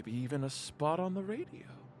maybe even a spot on the radio.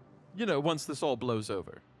 You know, once this all blows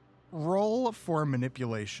over. Roll for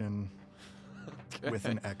manipulation Okay. with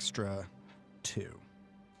an extra 2.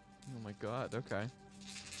 Oh my god, okay.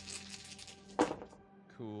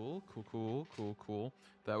 Cool.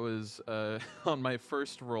 That was, on my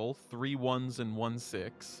first roll, 3 1s and 1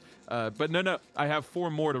 6. But no, I have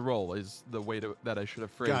 4 more to roll, is the way that I should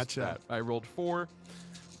have phrased Gotcha. that. I rolled 4.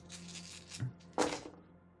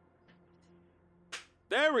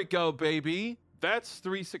 There we go, baby. That's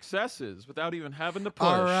 3 successes without even having to push.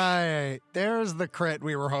 All right. There's the crit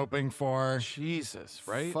we were hoping for. Jesus,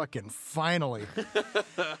 right? Fucking finally.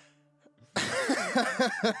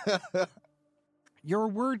 Your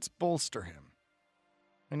words bolster him.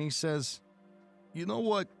 And he says, "You know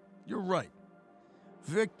what? You're right.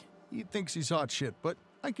 Vic, he thinks he's hot shit, but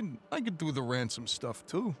I can do the ransom stuff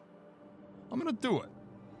too. I'm gonna do it."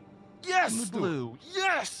 Yes, do it. Lou.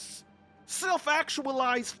 Yes.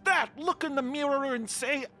 Self-actualize that. Look in the mirror and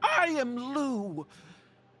say, I am Lou.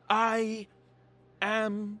 I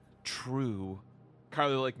am true.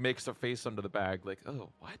 Kyler, like, makes a face under the bag, like,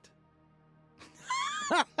 oh, what?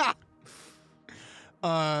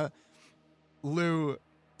 Lou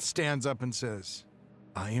stands up and says,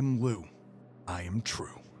 "I am Lou. I am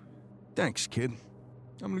true. Thanks, kid.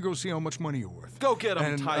 I'm gonna go see how much money you're worth." Go get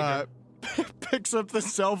him, And Tiger. picks up the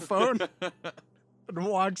cell phone and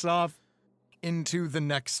walks off into the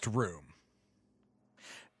next room.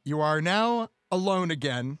 You are now alone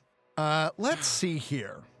again. Let's see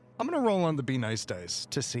here. I'm gonna roll on the Be Nice dice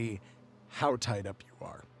to see how tied up you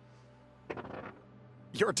are.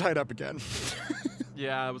 You're tied up again.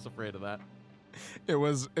 Yeah, I was afraid of that. It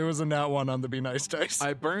was a nat 1 on the Be Nice dice.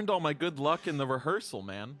 I burned all my good luck in the rehearsal,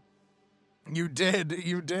 man. You did.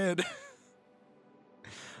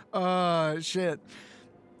 Shit.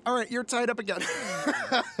 All right, you're tied up again.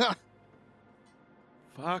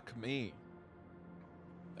 Fuck me.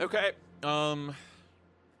 Okay, I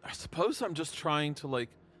suppose I'm just trying to, like,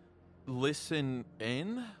 listen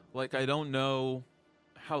in. Like, I don't know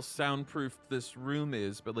how soundproof this room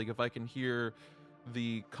is, but, like, if I can hear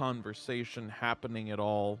the conversation happening at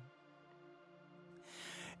all.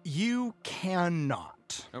 You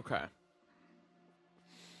cannot. Okay.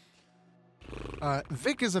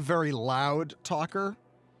 Vic is a very loud talker,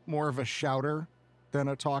 more of a shouter than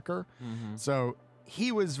a talker. Mm-hmm. So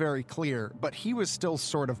he was very clear, but he was still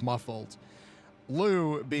sort of muffled.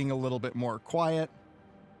 Lou, being a little bit more quiet,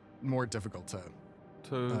 more difficult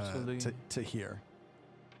Totally. to hear.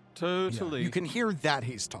 Totally. Yeah. You can hear that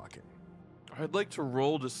he's talking. I'd like to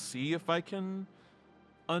roll to see if I can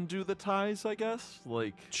undo the ties, I guess.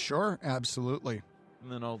 Like, Sure, absolutely.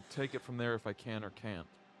 and then I'll take it from there if I can or can't.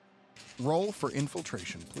 Roll for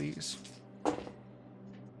infiltration, please.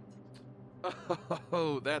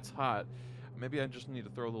 Oh, that's hot. Maybe I just need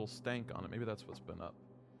to throw a little stank on it. Maybe that's what's been up.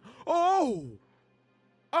 Oh!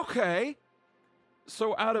 Okay.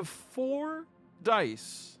 So out of 4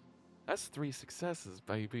 dice, that's 3 successes,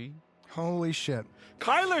 baby. Holy shit.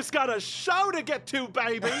 Kyler's got a show to get to,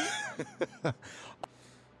 baby!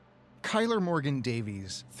 Kyler Morgan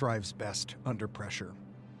Davies thrives best under pressure.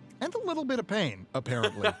 And a little bit of pain,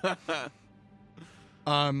 apparently.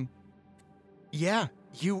 Yeah,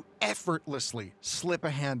 You effortlessly slip a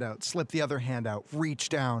hand out, slip the other hand out, reach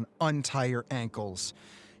down, untie your ankles.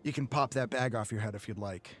 You can pop that bag off your head if you'd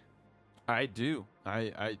like. I do.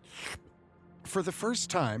 I For the first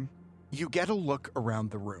time, you get a look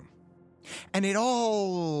around the room, and it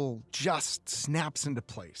all just snaps into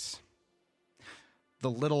place.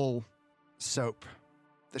 The little soap,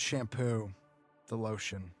 the shampoo, the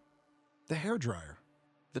lotion, the hairdryer,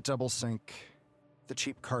 the double sink, the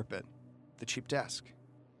cheap carpet, the cheap desk.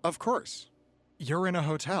 Of course, you're in a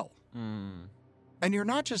hotel. And you're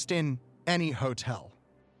not just in any hotel.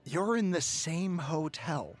 You're in the same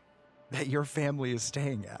hotel that your family is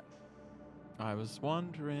staying at. I was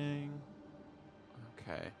wondering.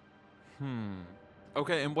 Okay.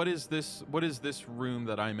 Okay, and what is this room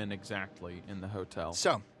that I'm in exactly in the hotel?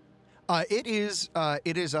 So, it is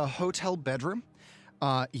a hotel bedroom.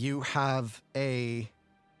 You have a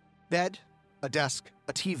bed, a desk,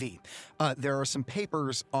 a TV. There are some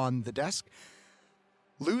papers on the desk.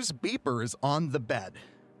 Lou's beeper is on the bed.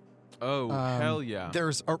 Oh, hell yeah.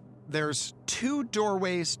 There's two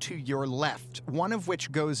doorways to your left, one of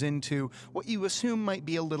which goes into what you assume might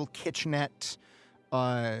be a little kitchenette,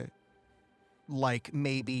 like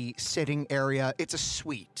maybe sitting area. It's a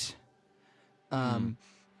suite. And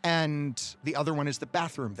the other one is the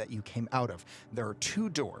bathroom that you came out of. There are two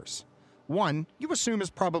doors. One, you assume, is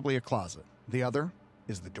probably a closet. The other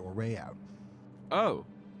is the doorway out. Oh.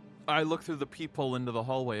 I look through the peephole into the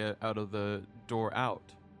hallway out of the door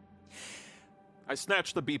out. I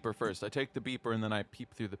snatch the beeper first. I take the beeper and then I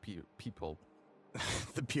peep through the peephole.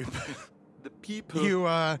 The pupe. The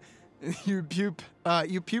peephole.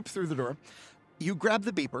 You pupe through the door. You grab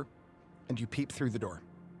the beeper and you peep through the door.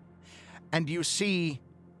 And you see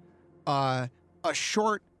a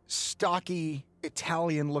short, stocky,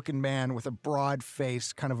 Italian-looking man with a broad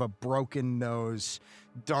face, kind of a broken nose,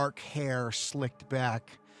 dark hair slicked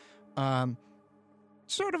back.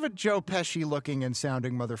 Sort of a Joe Pesci-looking and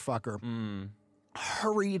sounding motherfucker.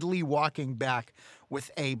 Hurriedly walking back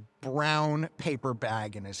with a brown paper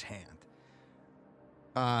bag in his hand.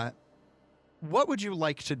 What would you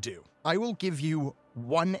like to do? I will give you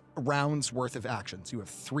 1 round's worth of actions. You have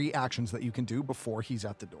 3 actions that you can do before he's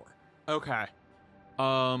at the door. Okay.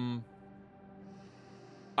 I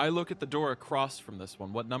look at the door across from this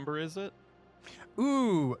one. What number is it?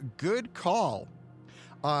 Ooh, good call.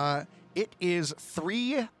 It is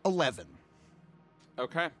 311.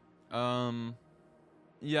 Okay.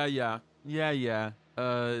 Yeah.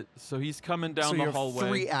 So he's coming down so the you have hallway.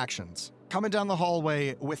 3 actions. Coming down the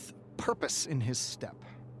hallway with purpose in his step.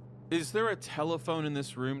 Is there a telephone in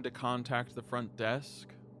this room to contact the front desk?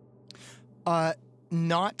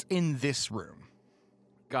 Not in this room.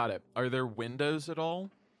 Got it. Are there windows at all?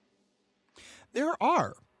 There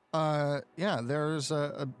are. There's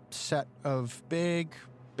a set of big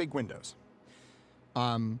windows.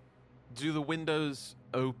 Do the windows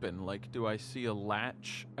open? Like, do I see a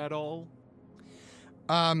latch at all?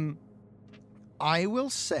 I will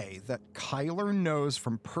say that Kyler knows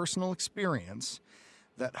from personal experience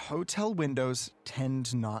that hotel windows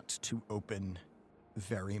tend not to open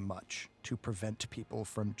very much to prevent people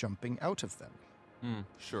from jumping out of them.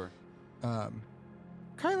 Sure.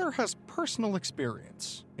 Kyler has personal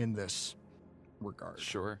experience in this regard.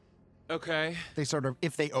 Sure. Okay. They sort of,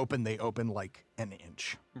 if they open like an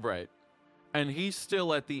inch. Right. And he's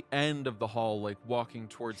still at the end of the hall, like walking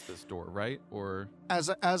towards this door, right? Or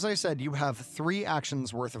As I said, you have 3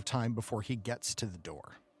 actions worth of time before he gets to the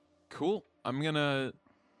door. cool. I'm gonna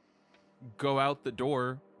go out the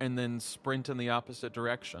door and then sprint in the opposite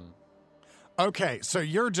direction. Okay, so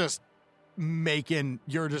you're just making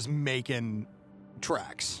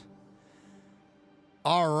tracks.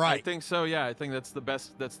 All right. I think so. Yeah, I think that's the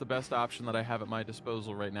best option that I have at my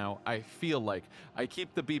disposal right now. I feel like I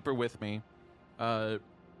keep the beeper with me, but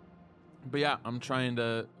yeah, I'm trying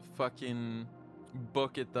to fucking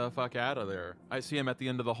book it the fuck out of there. I see him at the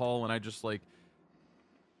end of the hall, and I just like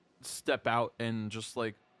step out and just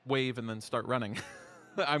like wave and then start running.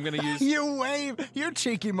 I'm gonna use You wave, you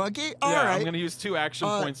cheeky monkey. All yeah, right. I'm gonna use 2 action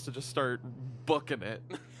points to just start booking it.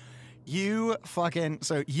 You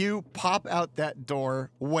pop out that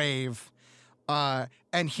door, wave,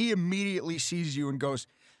 and he immediately sees you and goes,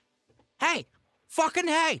 "Hey, fucking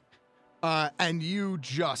hey!" And you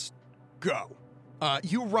just go.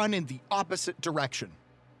 You run in the opposite direction.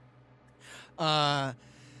 At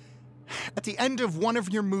the end of one of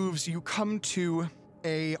your moves, you come to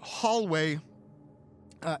a hallway,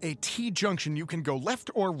 a T-junction. You can go left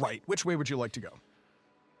or right. Which way would you like to go?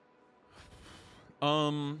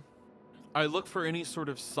 I look for any sort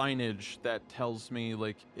of signage that tells me,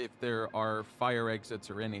 like, if there are fire exits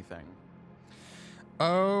or anything.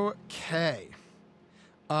 Okay.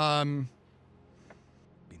 Be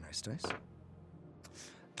nice, dice.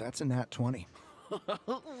 That's a nat 20.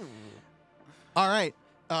 All right.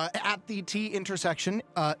 At the T intersection,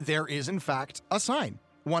 there is, in fact, a sign.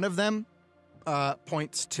 One of them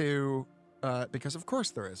points to, because of course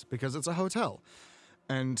there is, because it's a hotel.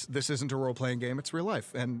 And this isn't a role-playing game, it's real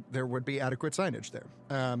life. And there would be adequate signage there.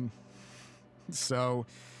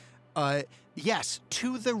 Yes,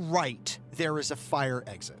 to the right, there is a fire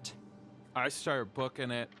exit. I start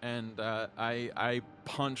booking it, and I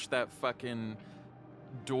punch that fucking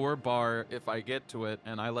door bar if I get to it,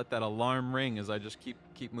 and I let that alarm ring as I just keep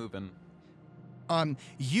moving.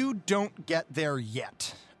 You don't get there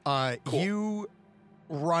yet. Cool. You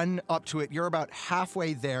run up to it. You're about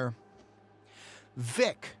halfway there.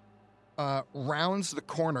 Vic rounds the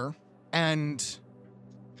corner and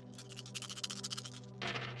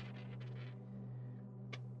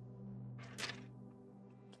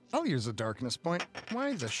I'll use a darkness point.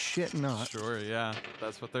 Why the shit not? Sure, yeah,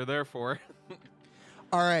 that's what they're there for.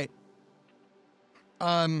 All right.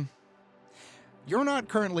 You're not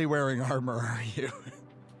currently wearing armor, are you?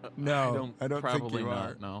 No, I don't think probably you not,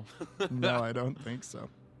 are. no. No, I don't think so.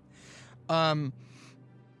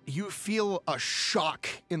 You feel a shock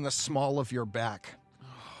in the small of your back. Oh,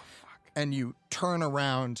 fuck. And you turn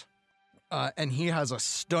around, and he has a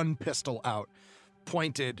stun pistol out,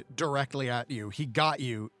 pointed directly at you. He got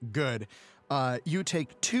you. Good. You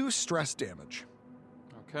take 2 stress damage.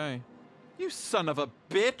 Okay. You son of a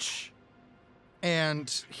bitch!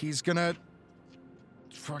 And he's gonna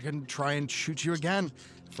fucking try and shoot you again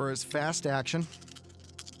for his fast action.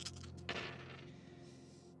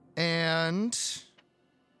 And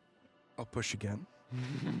I'll push again.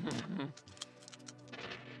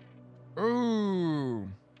 Ooh.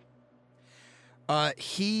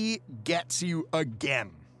 He gets you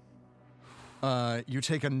again. You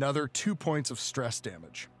take another 2 points of stress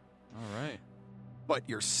damage, All right. but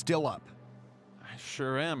you're still up. I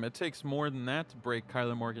sure am. It takes more than that to break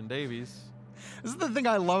Kyler Morgan Davies. This is the thing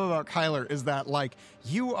I love about Kyler is that, like,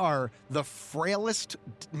 you are the frailest,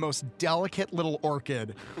 most delicate little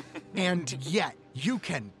orchid, and yet you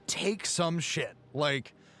can take some shit.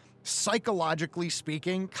 Like, psychologically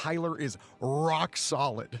speaking, Kyler is rock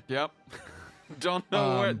solid. Yep. Don't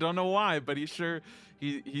know why, but he's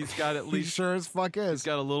got at He least sure as fuck he's is.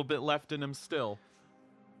 got a little bit left in him still.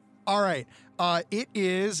 All right. It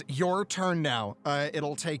is your turn now.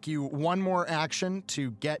 It'll take you one more action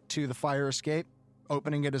to get to the fire escape,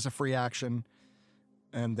 opening it as a free action,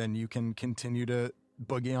 and then you can continue to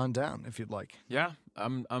boogie on down if you'd like. Yeah,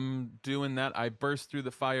 I'm doing that. I burst through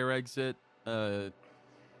the fire exit,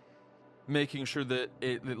 making sure that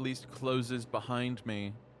it at least closes behind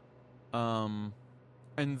me. And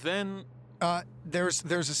then There's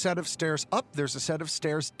a set of stairs up. There's a set of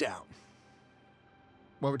stairs down.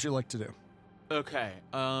 What would you like to do? okay,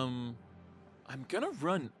 I'm gonna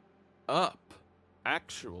run up.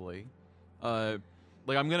 Actually, like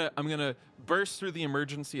I'm gonna burst through the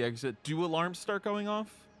emergency exit. Do alarms start going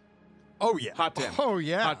off? Oh yeah. Hot damn. Oh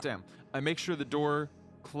yeah. Hot damn. I make sure the door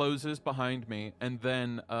closes behind me, and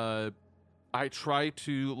then I try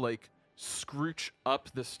to like scrooch up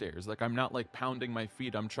the stairs. Like I'm not like pounding my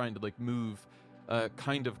feet. I'm trying to like move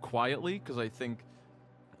kind of quietly, because I think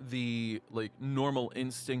the like normal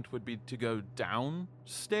instinct would be to go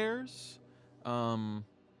downstairs. And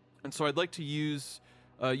so I'd like to use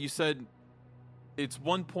you said it's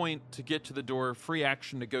 1 point to get to the door, free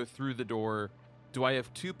action to go through the door. Do I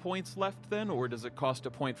have 2 points left then, or does it cost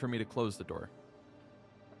a point for me to close the door?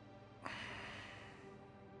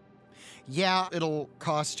 Yeah, it'll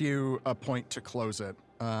cost you a point to close it.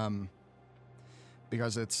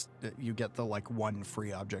 Because you get the like 1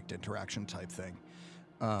 free object interaction type thing.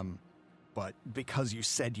 But because you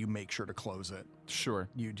said you make sure to close it, Sure.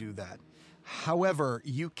 you do that. However,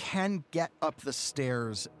 you can get up the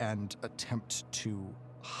stairs and attempt to,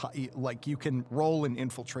 like, you can roll an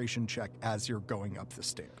infiltration check as you're going up the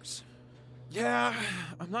stairs. Yeah,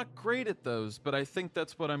 I'm not great at those, but I think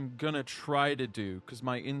that's what I'm gonna try to do, because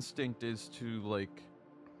my instinct is to, like,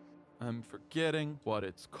 I'm forgetting what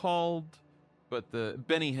it's called, but the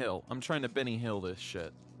Benny Hill. I'm trying to Benny Hill this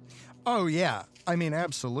shit. Oh, yeah. I mean,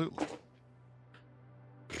 absolutely.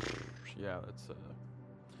 Yeah, that's not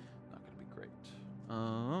gonna be great.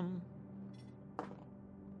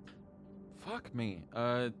 Fuck me.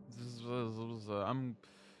 I'm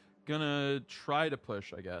gonna try to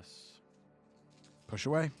push, I guess. Push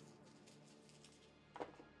away.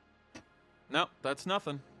 No, that's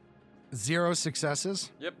nothing. 0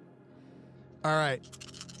 successes. Yep. All right.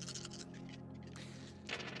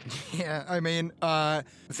 Yeah, I mean,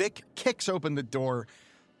 Vic kicks open the door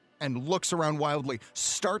and looks around wildly,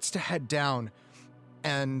 starts to head down,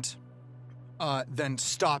 and then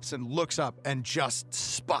stops and looks up and just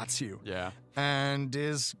spots you. Yeah. And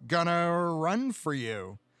is gonna run for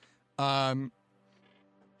you. Let's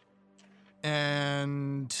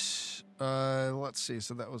see.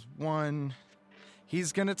 So that was one.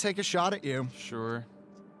 He's gonna take a shot at you. Sure.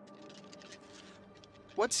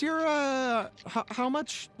 What's your how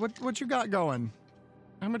much? What you got going?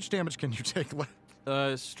 How much damage can you take?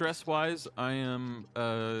 Stress-wise, I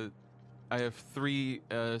have 3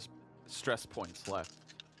 stress points left.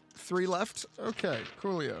 3 left. Okay,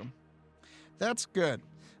 coolio. That's good.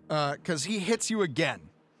 Because he hits you again.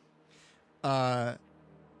 For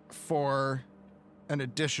an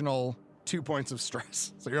additional 2 points of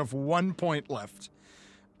stress. So you have 1 point left.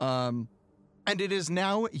 And it is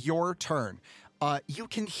now your turn. You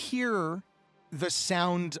can hear the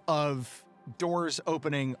sound of doors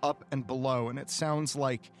opening up and below, and it sounds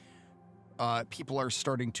like people are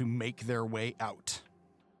starting to make their way out.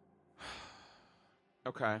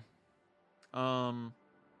 Okay. I'm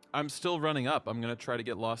still running up. I'm gonna try to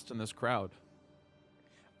get lost in this crowd.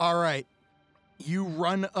 All right. You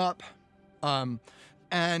run up,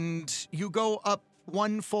 and you go up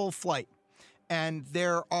 1 full flight, and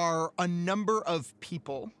there are a number of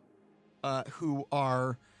people who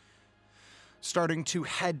are starting to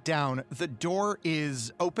head down. The door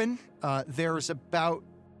is open. There's about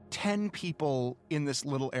 10 people in this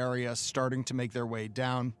little area starting to make their way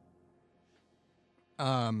down.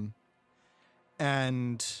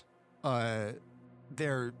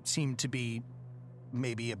 There seem to be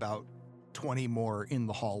maybe about 20 more in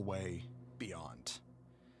the hallway beyond.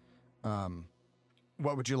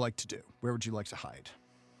 What would you like to do? Where would you like to hide?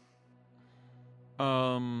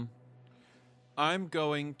 I'm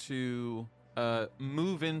going to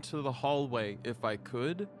move into the hallway if I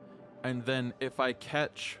could, and then if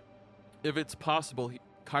it's possible,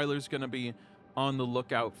 Kyler's going to be on the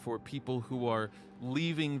lookout for people who are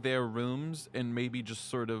leaving their rooms and maybe just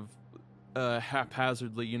sort of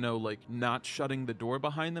haphazardly, like not shutting the door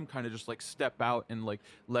behind them, kind of just like step out and like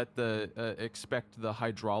let expect the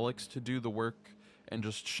hydraulics to do the work and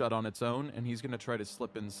just shut on its own, and he's going to try to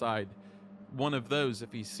slip inside one of those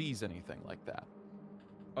if he sees anything like that.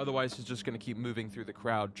 Otherwise, he's just going to keep moving through the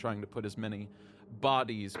crowd, trying to put as many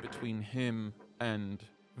bodies between him and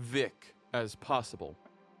Vic as possible.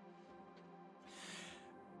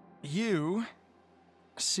 You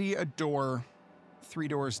see a door 3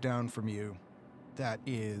 doors down from you that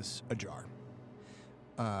is ajar.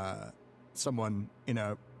 Someone in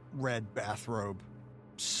a red bathrobe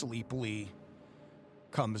sleepily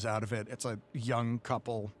comes out of it. It's a young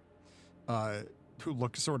couple who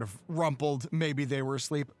look sort of rumpled. Maybe they were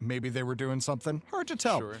asleep. Maybe they were doing something. Hard to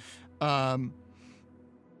tell. Sure.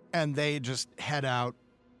 And they just head out.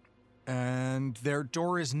 And their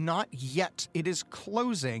door is not yet. It is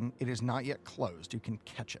closing. It is not yet closed. You can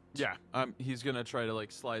catch it. Yeah. He's going to try to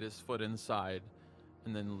like slide his foot inside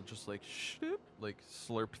and then just like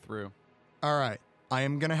slurp through. All right. I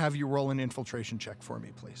am going to have you roll an infiltration check for me,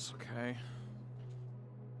 please. Okay.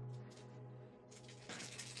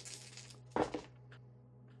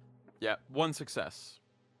 Yeah, 1 success.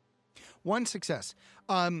 1 success.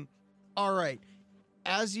 All right.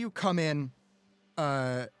 As you come in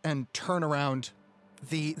and turn around,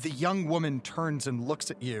 the young woman turns and looks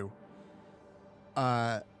at you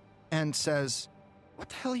and says, "What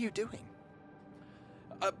the hell are you doing?"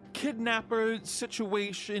 A kidnapper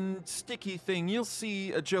situation, sticky thing. You'll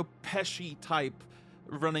see a Joe Pesci type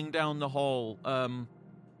running down the hall.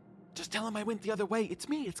 Just tell him I went the other way. It's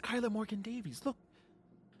me. It's Kyler Morgan Davies. Look.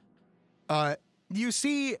 You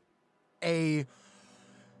see a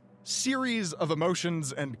series of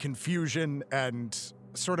emotions and confusion and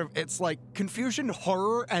sort of, it's like confusion,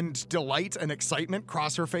 horror, and delight and excitement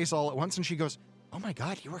cross her face all at once, and she goes, "Oh my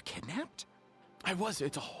God, you were kidnapped?" I was.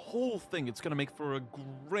 It's a whole thing. It's going to make for a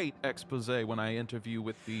great expose when I interview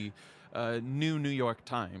with the new New York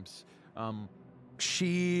Times. The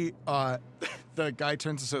guy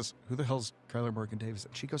turns and says, "Who the hell's Kyler Morgan Davis?"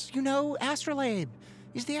 And she goes, "You know, Astrolabe.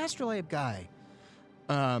 He's the Astrolabe guy."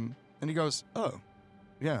 And he goes, "Oh,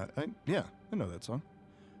 yeah, I know that song.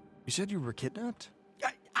 You said you were kidnapped?"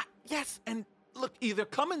 Yes, and look, either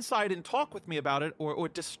come inside and talk with me about it or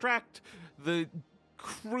distract the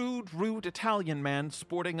crude, rude Italian man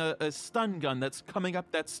sporting a stun gun that's coming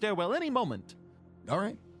up that stairwell any moment. All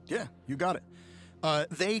right. Yeah, you got it.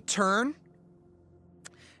 They turn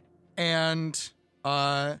and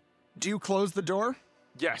do you close the door?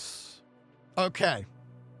 Yes. Okay.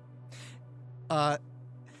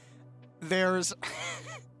 There's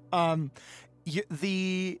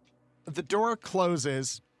the the door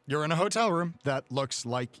closes. You're in a hotel room that looks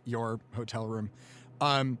like your hotel room.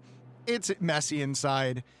 It's messy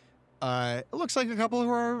inside. It looks like a couple who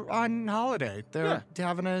are on holiday. They're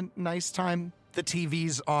having a nice time. The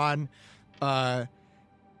TV's on.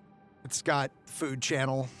 It's got Food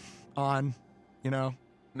Channel on, you know.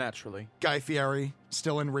 Naturally. Guy Fieri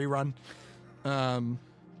still in rerun.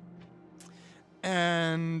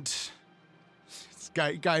 And it's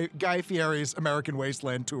Guy Fieri's American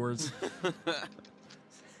Wasteland tours.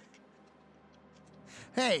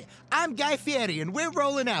 Hey, I'm Guy Fieri, and we're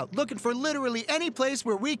rolling out, looking for literally any place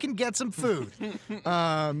where we can get some food.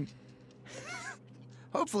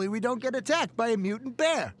 Hopefully we don't get attacked by a mutant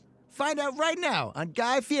bear. Find out right now on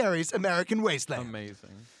Guy Fieri's American Wasteland. Amazing.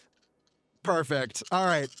 Perfect. All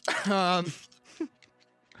right.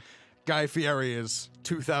 Guy Fieri is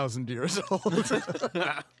 2,000 years old.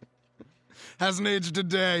 Hasn't aged a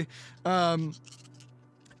day. Okay.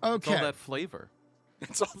 It's all that flavor.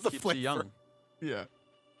 It's all the Keeps flavor. you young. Yeah.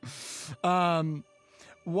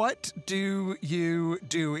 What do you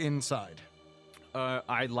do inside?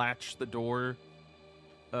 I latch the door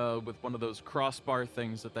with one of those crossbar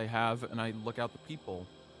things that they have, and I look out the people.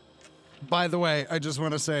 By the way, I just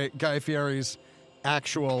want to say Guy Fieri's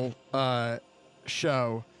actual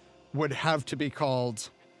show would have to be called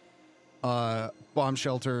Bomb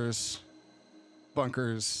Shelters,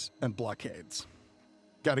 Bunkers, and Blockades.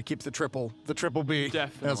 Got to keep the triple B,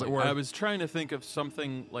 Definitely. as it were. I was trying to think of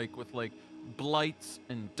something like with like blights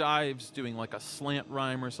and dives, doing like a slant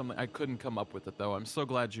rhyme or something. I couldn't come up with it though. I'm so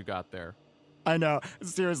glad you got there. I know.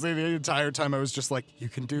 Seriously, the entire time I was just like, you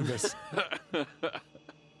can do this.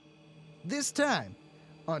 This time,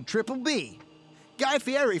 on Triple B, Guy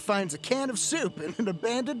Fieri finds a can of soup in an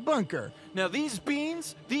abandoned bunker. Now these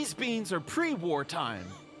beans are pre-war time,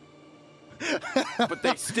 but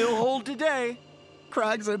they still hold today.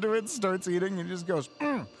 Cracks into it, starts eating, and just goes,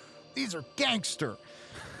 these are gangster.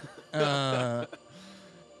 It's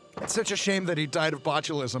such a shame that he died of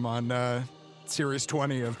botulism on Series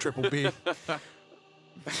 20 of Triple B.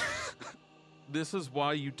 This is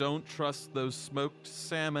why you don't trust those smoked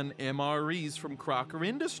salmon MREs from Crocker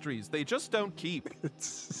Industries. They just don't keep.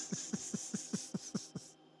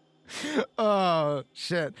 Oh,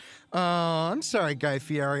 shit. I'm sorry, Guy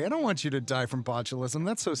Fieri. I don't want you to die from botulism.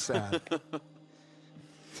 That's so sad.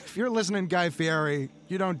 If you're listening, Guy Fieri,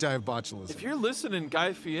 you don't die of botulism. If you're listening,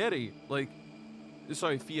 Guy Fieri,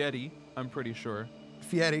 Fieri, I'm pretty sure.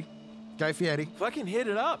 Guy Fieri. Fucking hit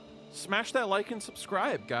it up. Smash that like and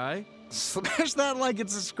subscribe, guy. Smash that like and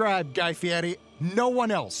subscribe, Guy Fieri. No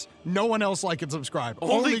one else like and subscribe.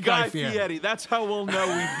 Only Guy Fieri. That's how we'll know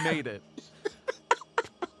we've made it.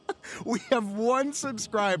 We have one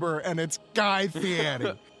subscriber, and it's Guy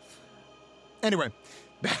Fieri. Anyway,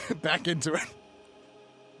 back into it.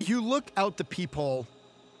 You look out the peephole,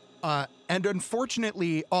 and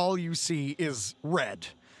unfortunately, all you see is red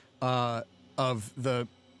of the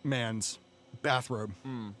man's bathrobe.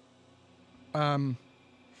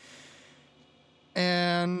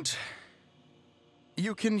 And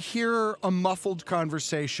you can hear a muffled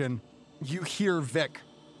conversation. You hear Vic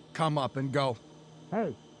come up and go,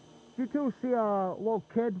 Hey, did you two see a little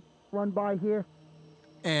kid run by here?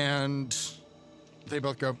 and they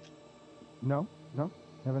both go, No,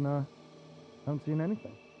 haven't seen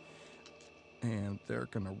anything. and they're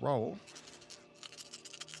gonna roll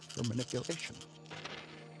for manipulation.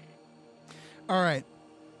 All right.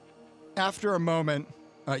 After a moment,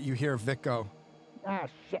 you hear Vic go, Ah,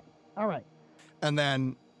 shit. All right. and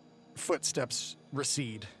then footsteps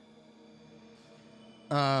recede.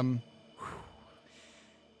 And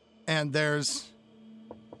there's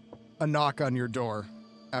a knock on your door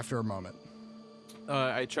after a moment.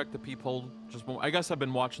 I checked the peephole. I guess I've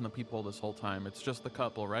been watching the peephole this whole time. It's just the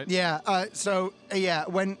couple, right? Yeah.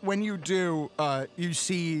 When you do, you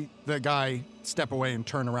see the guy step away and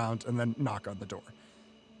turn around and then knock on the door.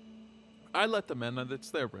 I let them in. It's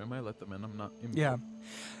their room. I let them in. I'm not. Yeah.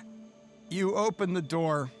 You open the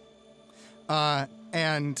door,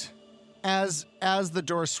 and as the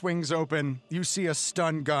door swings open, you see a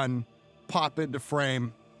stun gun pop into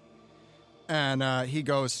frame, and he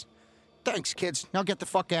goes, "Thanks, kids. Now get the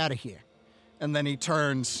fuck out of here." And then he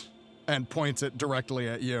turns and points it directly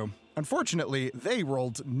at you. Unfortunately, they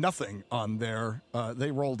rolled nothing on their.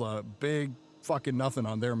 They rolled a big fucking nothing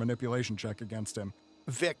on their manipulation check against him.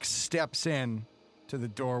 Vic steps in to the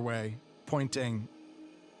doorway, pointing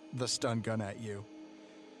the stun gun at you.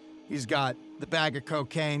 He's got the bag of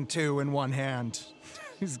cocaine, too, in one hand.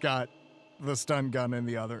 He's got the stun gun in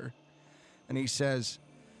the other. And he says,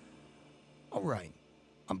 "All right,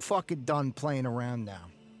 I'm fucking done playing around now.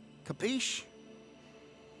 Capiche?"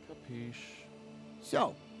 Capiche.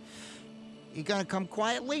 So, you gonna come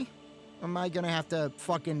quietly? Or am I gonna have to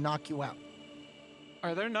fucking knock you out?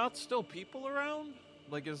 Are there not still people around?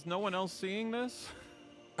 Like, is no one else seeing this?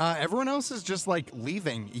 Everyone else is just like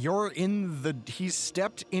leaving. He's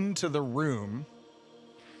stepped into the room.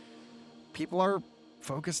 People are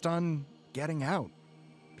focused on getting out.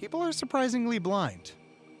 People are surprisingly blind.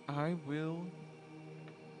 I will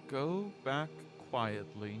go back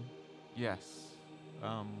quietly. Yes.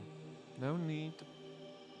 No need to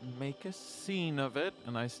make a scene of it.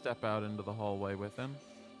 And I step out into the hallway with him.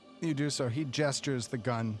 You do so. He gestures the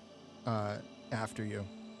gun after you.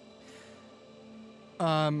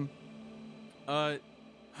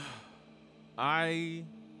 I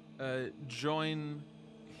join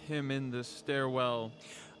him in the stairwell,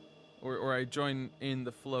 or I join in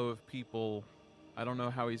the flow of people. I don't know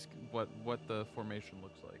how what the formation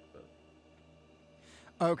looks like, but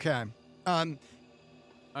Okay. I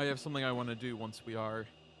have something I want to do once we are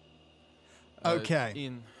Okay.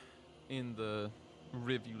 in the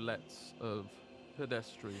rivulets of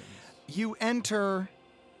pedestrians. You enter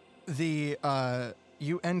into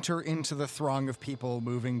the throng of people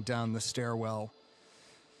moving down the stairwell.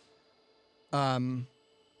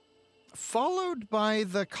 Followed by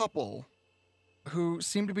the couple who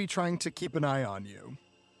seem to be trying to keep an eye on you.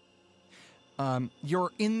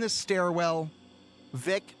 You're in the stairwell.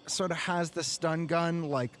 Vic sort of has the stun gun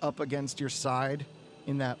like up against your side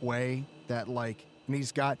in that way that like, and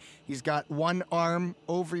he's got one arm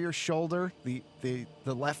over your shoulder, the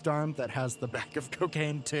left arm that has the bag of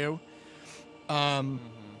cocaine too. And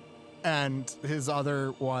his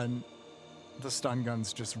other one, the stun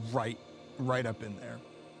gun's just right up in there.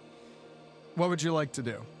 What would you like to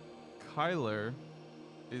do? Kyler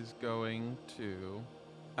is going to,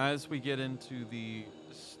 as we get into the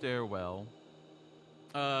stairwell,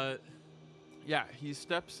 he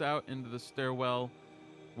steps out into the stairwell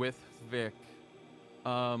with Vic.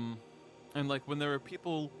 And like when there are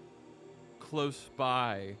people close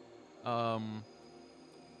by,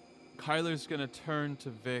 Kyler's gonna turn to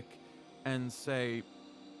Vic and say,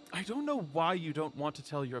 I don't know why you don't want to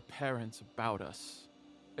tell your parents about us.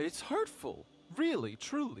 It's hurtful. Really,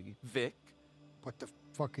 truly, Vic. What the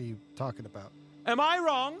fuck are you talking about? Am I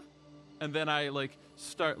wrong? And then I like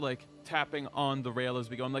start like tapping on the rail as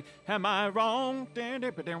we go. I'm like, am I wrong?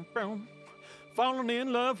 Falling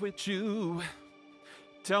in love with you.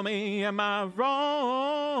 Tell me, am I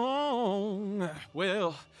wrong?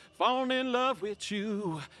 Well, falling in love with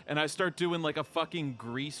you. And I start doing like a fucking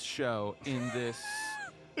Grease show in this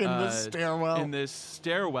stairwell. In this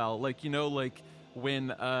stairwell. Like, you know, like when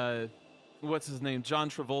what's his name? John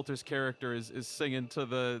Travolta's character is singing to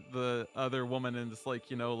the other woman, and it's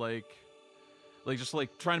like, you know, like just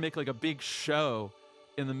like trying to make like a big show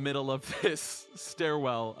in the middle of this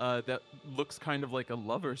stairwell that looks kind of like a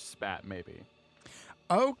lover's spat, maybe.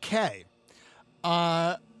 Okay.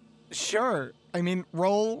 Sure. I mean,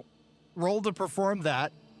 roll to perform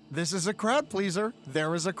that. This is a crowd pleaser.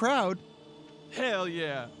 There is a crowd. Hell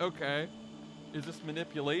yeah. Okay. Is this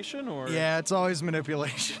manipulation or? Yeah, it's always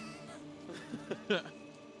manipulation.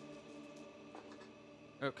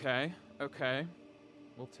 Okay.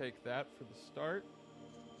 We'll take that for the start.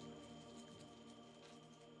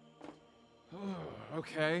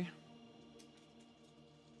 Okay.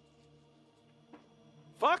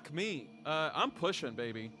 Fuck me. I'm pushing,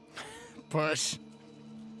 baby. Push.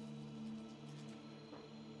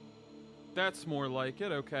 That's more like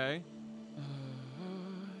it, okay.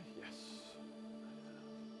 Yes.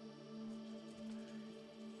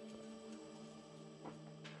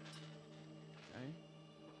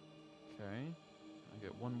 Okay. I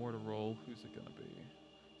get one more to roll. Who's it gonna be?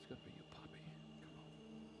 It's gonna be you, puppy.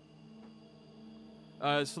 Come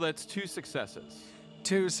on. So that's 2 successes.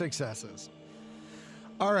 2 successes.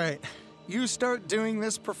 All right. You start doing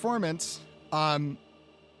this performance, and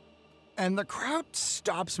the crowd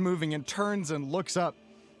stops moving and turns and looks up.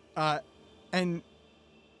 And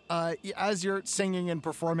as you're singing and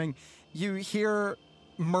performing, you hear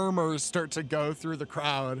murmurs start to go through the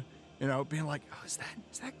crowd, you know, being like, oh, is that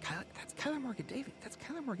Kyler? That's Kyler Morgan Davies. That's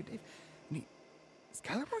Kyler Morgan Davies. Is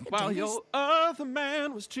Kyler Morgan While Davies? your other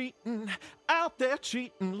man was cheating, out there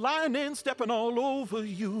cheating, lying and stepping all over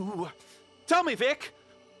you. Tell me, Vic.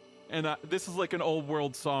 And this is like an old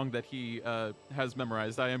world song that he has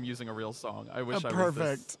memorized. I am using a real song. I wish I was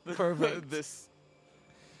Perfect. this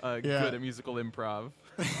good at musical improv.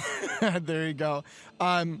 There you go.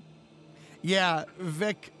 Yeah,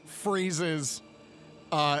 Vic freezes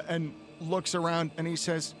and looks around and he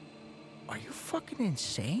says, are you fucking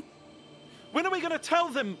insane? When are we gonna tell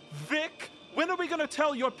them, Vic? When are we gonna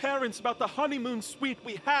tell your parents about the honeymoon suite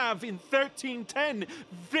we have in 1310,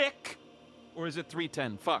 Vic? Or is it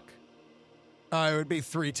 310? Fuck. It would be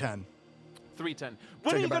 310. 310. When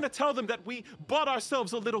Take are it you back. gonna tell them that we bought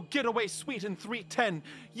ourselves a little getaway suite in 310?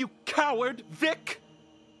 You coward, Vic!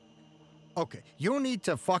 Okay, you need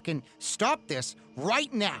to fucking stop this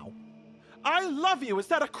right now. I love you. Is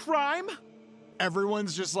that a crime?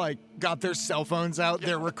 Everyone's just like got their cell phones out.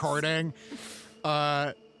 They're recording.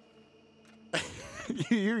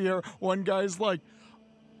 You hear one guy's like,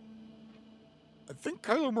 I think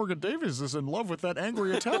Kyler Morgan Davies is in love with that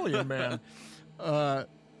angry Italian man.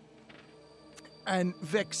 And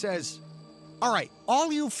Vic says, all right,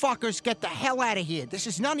 all you fuckers get the hell out of here. This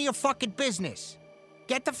is none of your fucking business.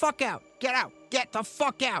 Get the fuck out. Get out. Get the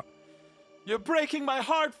fuck out. You're breaking my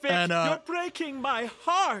heart, Vic. And, You're breaking my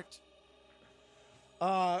heart.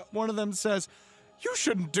 One of them says, you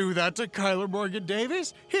shouldn't do that to Kyler Morgan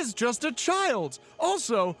Davies. He's just a child.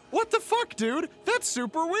 Also, what the fuck, dude? That's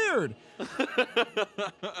super weird.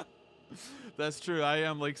 That's true. I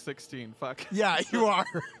am like 16. Fuck. Yeah, you are.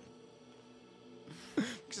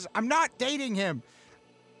 'Cause I'm not dating him.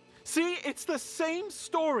 See, it's the same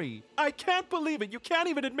story. I can't believe it. You can't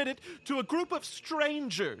even admit it to a group of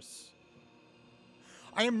strangers.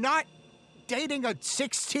 I am not dating a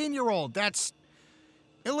 16-year-old. That's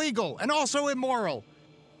illegal and also immoral.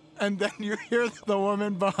 And then you hear the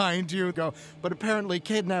woman behind you go, but apparently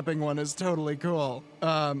kidnapping one is totally cool.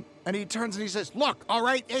 And he turns and he says, look, all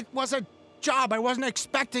right, it was a job. I wasn't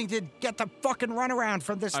expecting to get the fucking runaround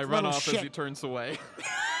from this I little run off shit. as he turns away.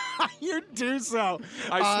 You do so.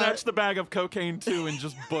 I snatch the bag of cocaine too and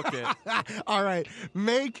just book it. All right,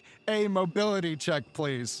 make a mobility check,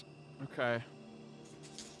 please. Okay.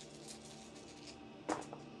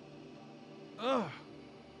 Ugh.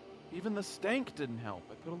 Even the stank didn't help.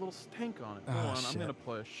 I put a little stank on it. Hold Ah, on, I'm shit. gonna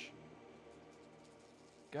push.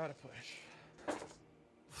 Gotta push.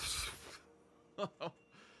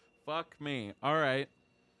 Fuck me. Alright.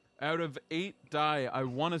 Out of 8 die, I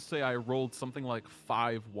want to say I rolled something like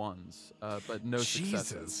 5 ones, but no Jesus.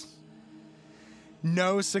 successes.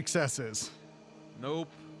 No successes. Nope.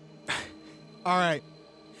 All right.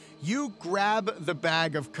 You grab the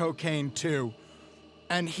bag of cocaine too,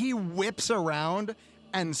 and he whips around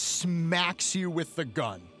and smacks you with the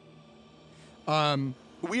gun.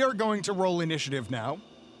 We are going to roll initiative now,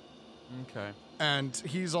 Okay. and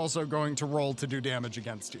he's also going to roll to do damage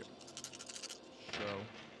against you. So.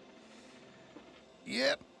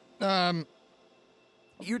 Yep.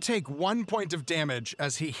 You take 1 point of damage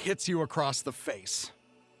as he hits you across the face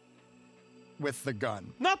with the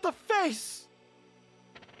gun. Not the face!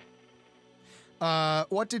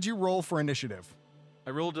 What did you roll for initiative? I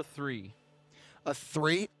rolled a 3. A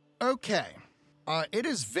 3? Okay. It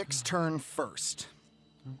is Vic's turn first.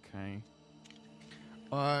 Okay.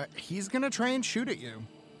 He's gonna try and shoot at you.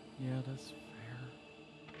 Yeah, that's fair.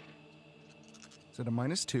 Is it a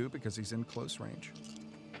 -2 because he's in close range?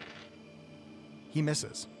 He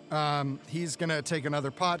misses. He's gonna take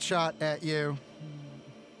another pot shot at you.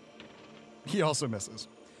 He also misses.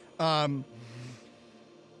 The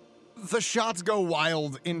shots go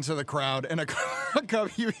wild into the crowd, and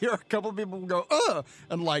you hear a couple people go, ugh,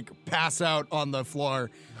 and like pass out on the floor.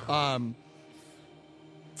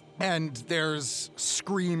 And there's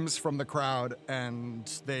screams from the crowd, and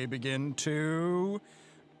they begin to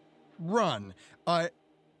run.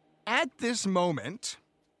 At this moment,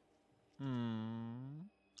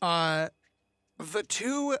 the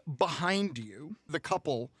two behind you, the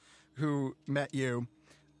couple who met you,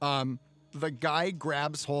 the guy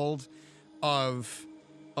grabs hold of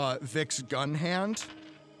Vic's gun hand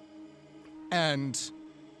and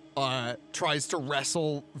tries to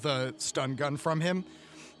wrestle the stun gun from him.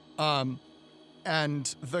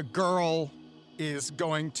 And the girl is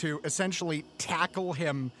going to essentially tackle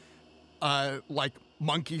him like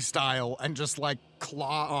monkey style and just like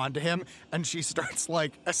claw onto him, and she starts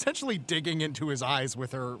like essentially digging into his eyes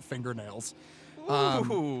with her fingernails.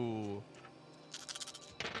 Ooh.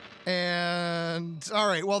 And all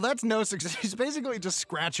right, well, that's no success. She's basically just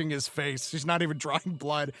scratching his face. She's not even drawing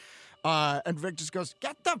blood. And Vic just goes,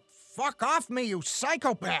 "Get the fuck off me, you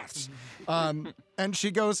psychopaths!" And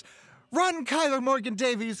she goes, "Run, Kyler Morgan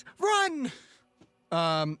Davies, run!"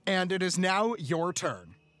 And it is now your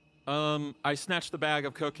turn. I snatched the bag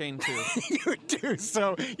of cocaine too. You do.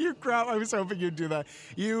 So you grab. I was hoping you'd do that.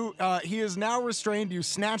 You. He is now restrained. You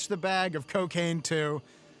snatch the bag of cocaine too.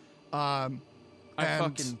 I and-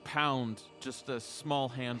 fucking pound just a small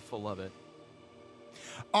handful of it.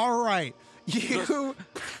 All right. You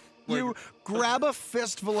grab a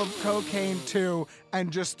fistful of cocaine too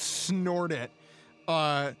and just snort it.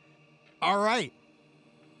 All right.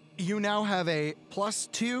 You now have a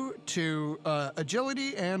 +2 to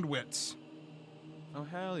agility and wits. Oh,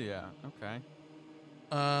 hell yeah. Okay.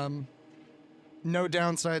 No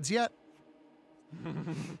downsides yet.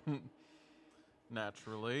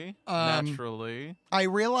 Naturally. Um, Naturally. I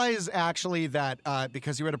realize actually that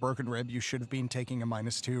because you had a broken rib, you should have been taking a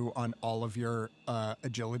 -2 on all of your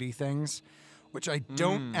agility things, which I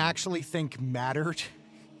don't actually think mattered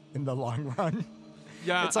in the long run.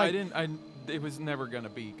 Yeah, it's like- it was never gonna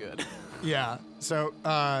be good. Yeah. So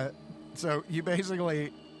you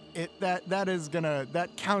basically that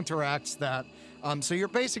counteracts that. So you're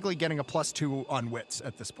basically getting a +2 on wits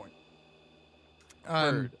at this point.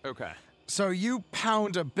 Heard. Okay. So you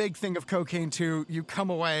pound a big thing of cocaine too. You come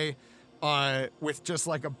away with just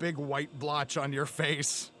like a big white blotch on your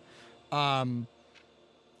face, and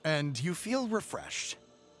you feel refreshed.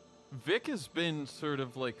 Vic has been sort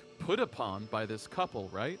of like put upon by this couple,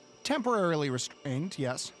 right? Temporarily restrained,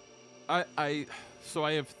 yes. So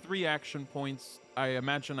I have 3 action points. I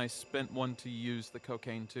imagine I spent one to use the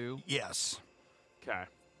cocaine too. Yes. Okay.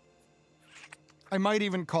 I might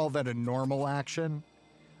even call that a normal action.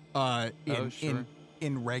 Sure.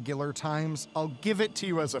 In regular times, I'll give it to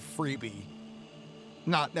you as a freebie,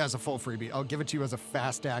 not as a full freebie. I'll give it to you as a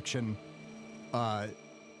fast action,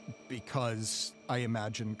 because I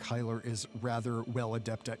imagine Kyler is rather well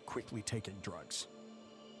adept at quickly taking drugs.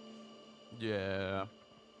 Yeah.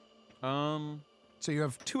 So you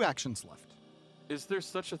have 2 actions left. Is there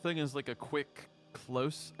such a thing as like a quick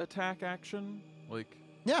close attack action? Like,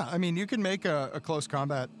 Yeah, I mean, you can make a close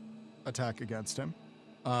combat attack against him.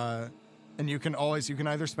 And you can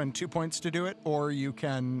either spend 2 points to do it, or you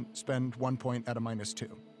can spend 1 point at a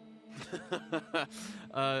 -2.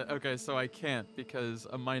 okay, so I can't because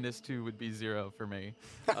a -2 would be 0 for me.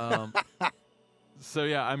 So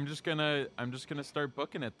yeah, I'm just gonna start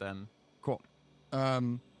booking it then. Cool.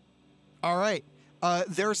 All right.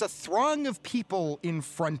 There's a throng of people in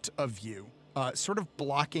front of you, sort of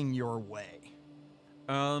blocking your way.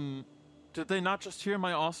 Did they not just hear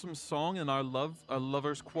my awesome song and our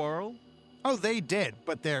lover's quarrel? Oh, they did,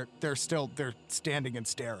 but they're standing and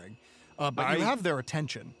staring. But you have their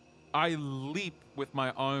attention. I leap with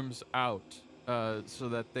my arms out, so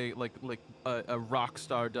that they like a rock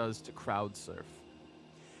star does to crowd surf.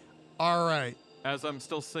 All right. As I'm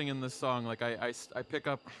still singing this song, like I pick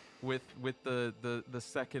up with the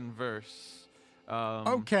second verse.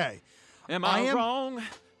 Okay. Am I wrong?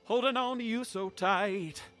 Holding on to you so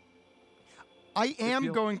tight. I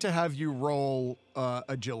am going to have you roll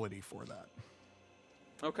agility for that.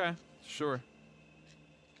 Okay, sure.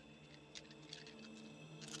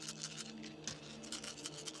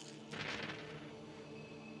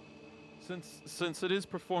 Since it is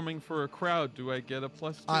performing for a crowd, do I get a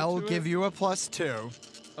 +2? I'll to give it? you a +2.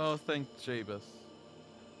 Oh, thank Jabus.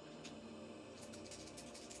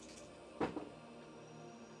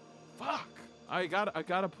 Fuck! I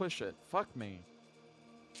gotta push it. Fuck me.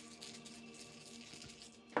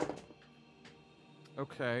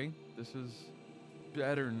 Okay, this is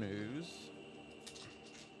better news.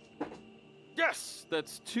 Yes!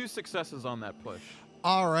 That's 2 successes on that push.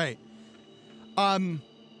 All right.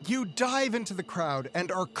 You dive into the crowd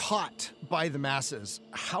and are caught by the masses.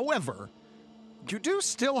 However, you do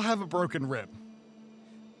still have a broken rib.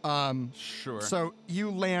 Sure. So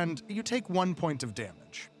you take 1 point of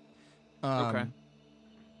damage. Okay.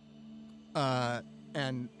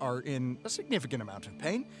 And are in a significant amount of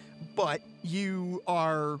pain, but you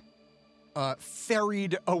are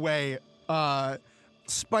ferried away,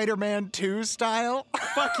 Spider-Man 2 style.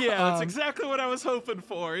 Fuck yeah, that's exactly what I was hoping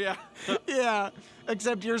for, yeah. Yeah,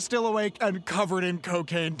 except you're still awake and covered in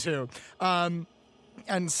cocaine too, and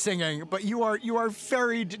singing. But you are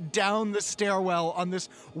ferried down the stairwell on this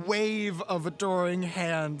wave of adoring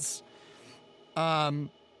hands, and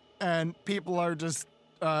people are just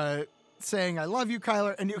saying, "I love you,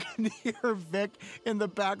 Kyler," and you can hear Vic in the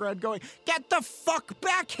background going, "Get the fuck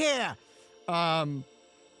back here!"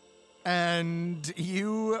 And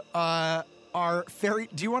you are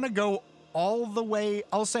ferried. Do you want to go all the way?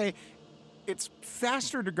 I'll say it's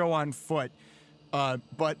faster to go on foot,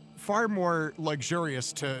 but far more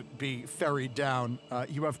luxurious to be ferried down.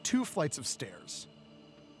 You have 2 flights of stairs.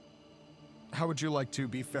 How would you like to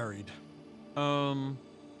be ferried?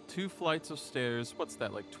 2 flights of stairs. What's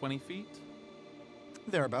that, like 20 feet?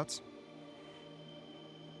 Thereabouts.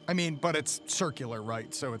 I mean, but it's circular,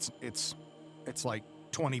 right? So it's like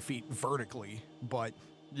 20 feet vertically, but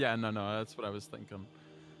Yeah, no, that's what I was thinking.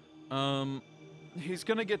 He's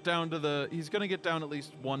gonna get down at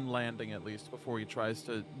least 1 landing at least before he tries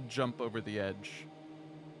to jump over the edge.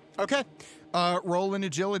 Okay. Roll an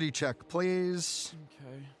agility check, please.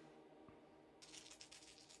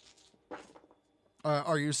 Okay.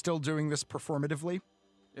 Are you still doing this performatively?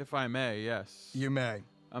 If I may, yes. You may.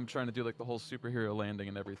 I'm trying to do like the whole superhero landing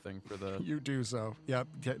and everything for the. You do so. Yep.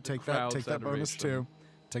 Take crowd's that bonus adoration. too.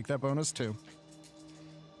 Take that bonus too.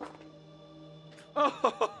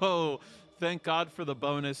 Oh, thank God for the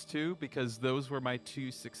bonus too, because those were my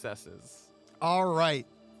 2 successes. All right.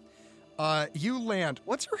 You land.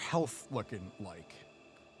 What's your health looking like?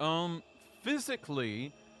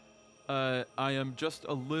 Physically, I am just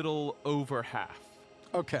a little over half.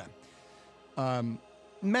 Okay.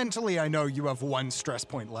 Mentally, I know you have 1 stress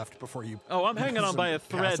point left before you. Oh, I'm hanging on by a pass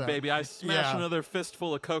thread, out. baby. I smash Yeah. another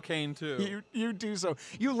fistful of cocaine too. You do so.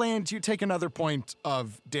 You land. You take another point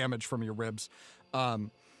of damage from your ribs,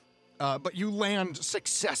 but you land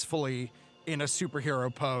successfully in a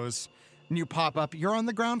superhero pose. And you pop up. You're on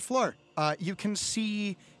the ground floor. You can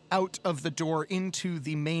see out of the door into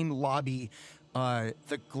the main lobby,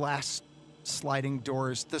 the glass sliding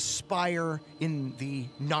doors, the spire in the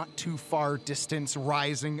not too far distance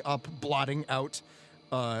rising up, blotting out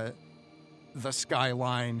the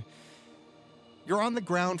skyline. You're on the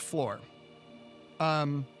ground floor.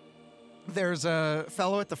 There's a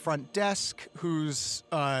fellow at the front desk who's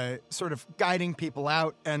sort of guiding people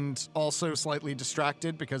out and also slightly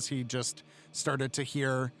distracted because he just started to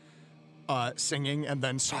hear singing and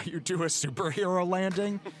then saw you do a superhero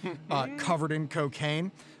landing covered in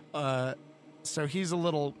cocaine. So he's a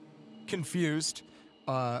little confused,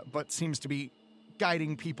 but seems to be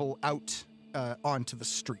guiding people out onto the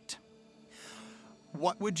street.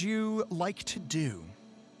 What would you like to do?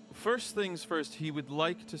 First things first, he would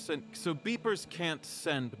like to send. So beepers can't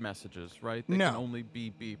send messages, right? They No. can only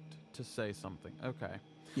be beeped to say something. Okay.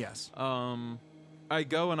 Yes. I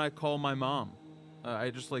go and I call my mom.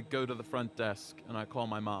 I just like go to the front desk and I call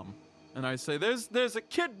my mom, and I say, "There's a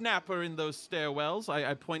kidnapper in those stairwells."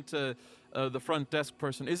 I point to the front desk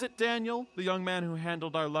person. Is it Daniel, the young man who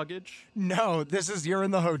handled our luggage? No, you're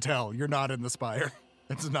in the hotel. You're not in the spire.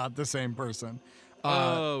 It's not the same person.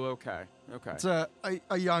 Oh, okay. It's a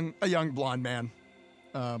young blonde man,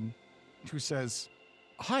 who says,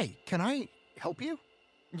 "Hi, can I help you?"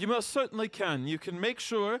 You most certainly can. You can make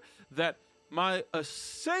sure that my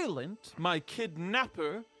assailant, my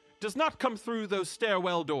kidnapper, does not come through those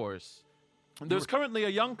stairwell doors. There's currently a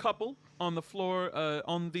young couple on the floor,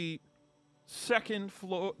 on the second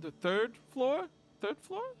floor, the third floor? Third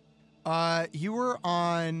floor?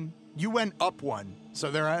 You went up one,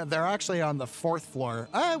 so they're actually on the 4th floor.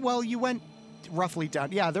 Well, you went roughly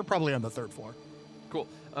down. Yeah, they're probably on the 3rd floor. Cool.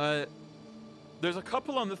 There's a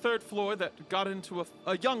couple on the 3rd floor that got into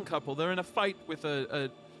a young couple. They're in a fight with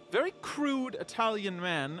a very crude Italian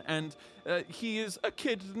man, and he is a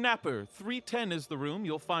kidnapper. 310 is the room.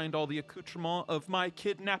 You'll find all the accoutrement of my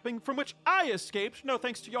kidnapping, from which I escaped. No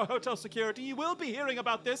thanks to your hotel security. You will be hearing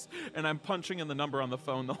about this. And I'm punching in the number on the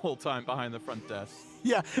phone the whole time behind the front desk.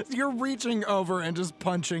 Yeah, you're reaching over and just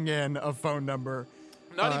punching in a phone number.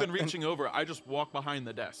 Not even reaching over. I just walk behind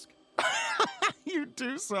the desk. You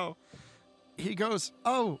do so. He goes,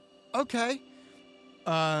 "Oh, okay."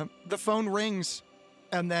 The phone rings,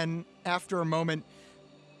 and then after a moment,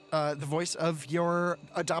 the voice of your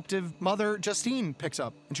adoptive mother, Justine, picks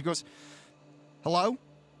up, and she goes, "Hello?"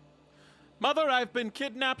 Mother, I've been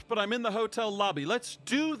kidnapped, but I'm in the hotel lobby. Let's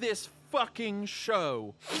do this fucking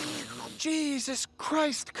show. Jesus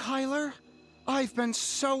Christ, Kyler. I've been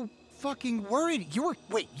so fucking worried. You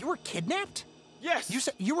were kidnapped? Yes. You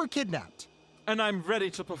said you were kidnapped. And I'm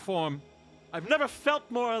ready to perform. I've never felt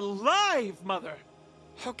more alive, Mother.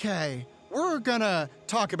 Okay, we're gonna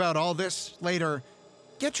talk about all this later.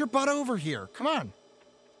 Get your butt over here. Come on.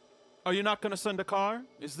 Are you not going to send a car?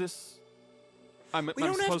 Is this... I'm We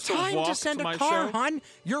don't have supposed time walk to send my a car, show? hon.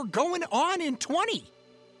 You're going on in 20.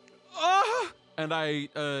 And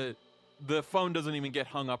the phone doesn't even get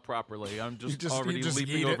hung up properly. I'm You already just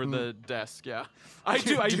leaping yeet it over and- the desk, yeah. I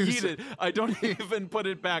do, I do yeet so. it. I don't even put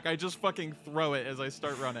it back. I just fucking throw it as I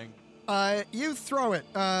start running. You throw it.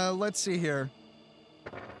 Let's see here.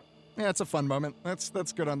 Yeah, it's a fun moment.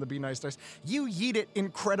 That's good on the Be Nice dice. You yeet it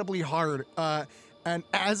incredibly hard. And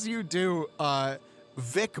as you do,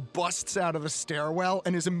 Vic busts out of the stairwell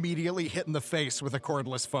and is immediately hit in the face with a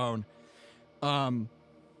cordless phone. And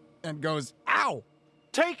goes, "Ow!"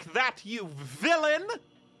 Take that, you villain!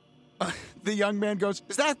 The young man goes,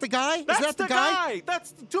 "Is that the guy? That's Is that the guy!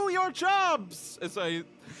 That's do your jobs! As I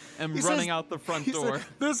am He running says- out the front he door. said,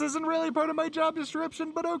 "This isn't really part of my job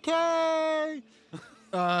description, but okay."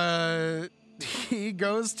 He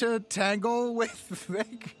goes to tangle with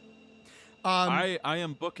Vic. I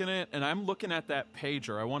am booking it, and I'm looking at that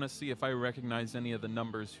pager. I want to see if I recognize any of the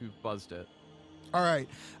numbers who buzzed it. All right.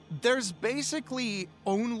 There's basically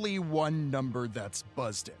only one number that's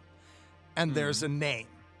buzzed in, and there's a name.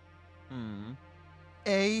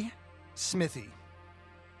 A. Smithy.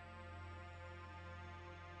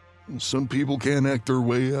 Some people can't act their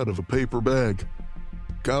way out of a paper bag.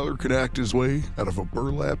 Kyler could act his way out of a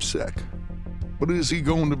burlap sack. But is he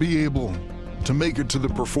going to be able to make it to the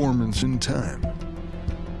performance in time?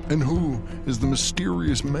 And who is the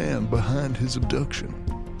mysterious man behind his abduction?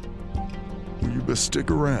 Well, you best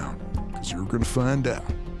stick around, because you're going to find out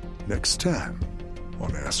next time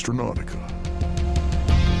on Astronautica.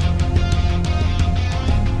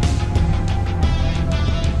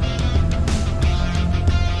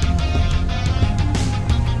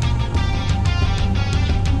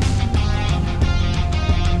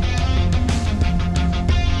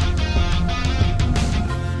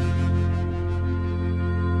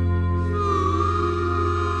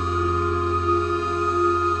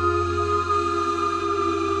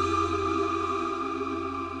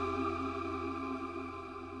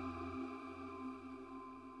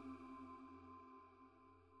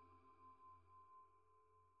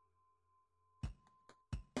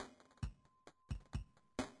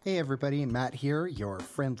 Hey everybody, Matt here, your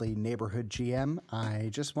friendly neighborhood GM. I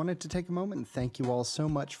just wanted to take a moment and thank you all so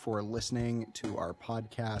much for listening to our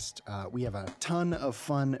podcast. We have a ton of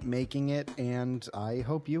fun making it, and I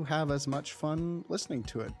hope you have as much fun listening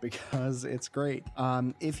to it because it's great.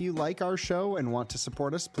 If you like our show and want to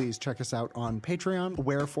support us, please check us out on Patreon,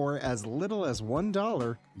 where for as little as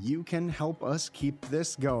 $1, you can help us keep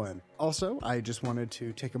this going. Also, I just wanted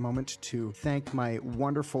to take a moment to thank my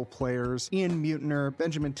wonderful players, Ian Mutiner,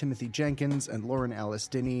 Benjamin Timothy Jenkins, and Lauren Alice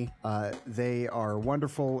Dinney. They are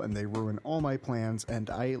wonderful and they ruin all my plans, and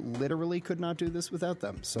I literally could not do this without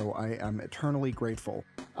them, so I am eternally grateful.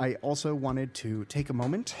 I also wanted to take a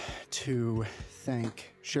moment to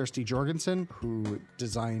thank Shersty Jorgensen, who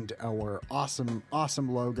designed our awesome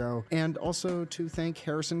logo, and also to thank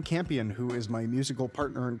Harrison Campion, who is my musical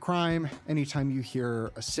partner in crime. Anytime you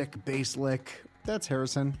hear a sick bass lick, that's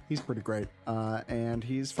Harrison. He's pretty great, and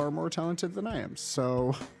he's far more talented than I am,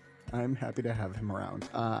 so I'm happy to have him around.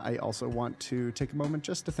 I also want to take a moment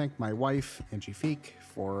just to thank my wife, Angie Feek,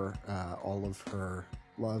 for all of her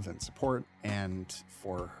love and support, and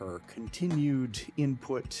for her continued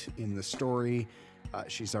input in the story.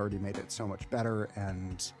 She's already made it so much better,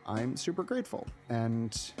 and I'm super grateful.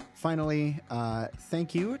 And finally,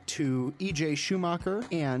 thank you to EJ Schumacher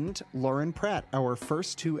and Lauren Pratt, our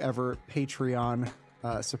first two ever Patreon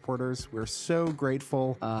supporters. We're so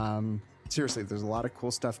grateful. Seriously, there's a lot of cool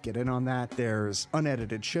stuff. Get in on that. There's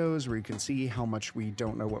unedited shows where you can see how much we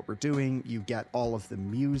don't know what we're doing. You get all of the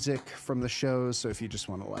music from the shows. So if you just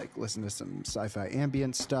want to like listen to some sci-fi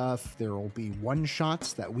ambient stuff, there will be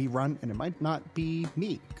one-shots that we run, and it might not be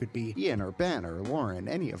me. It could be Ian or Ben or Lauren,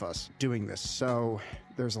 any of us doing this. So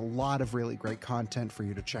there's a lot of really great content for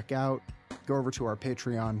you to check out. Go over to our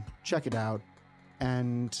Patreon, check it out.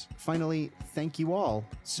 And finally, thank you all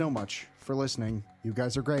so much for listening. You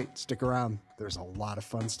guys are great. Stick around. There's a lot of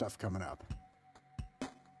fun stuff coming up.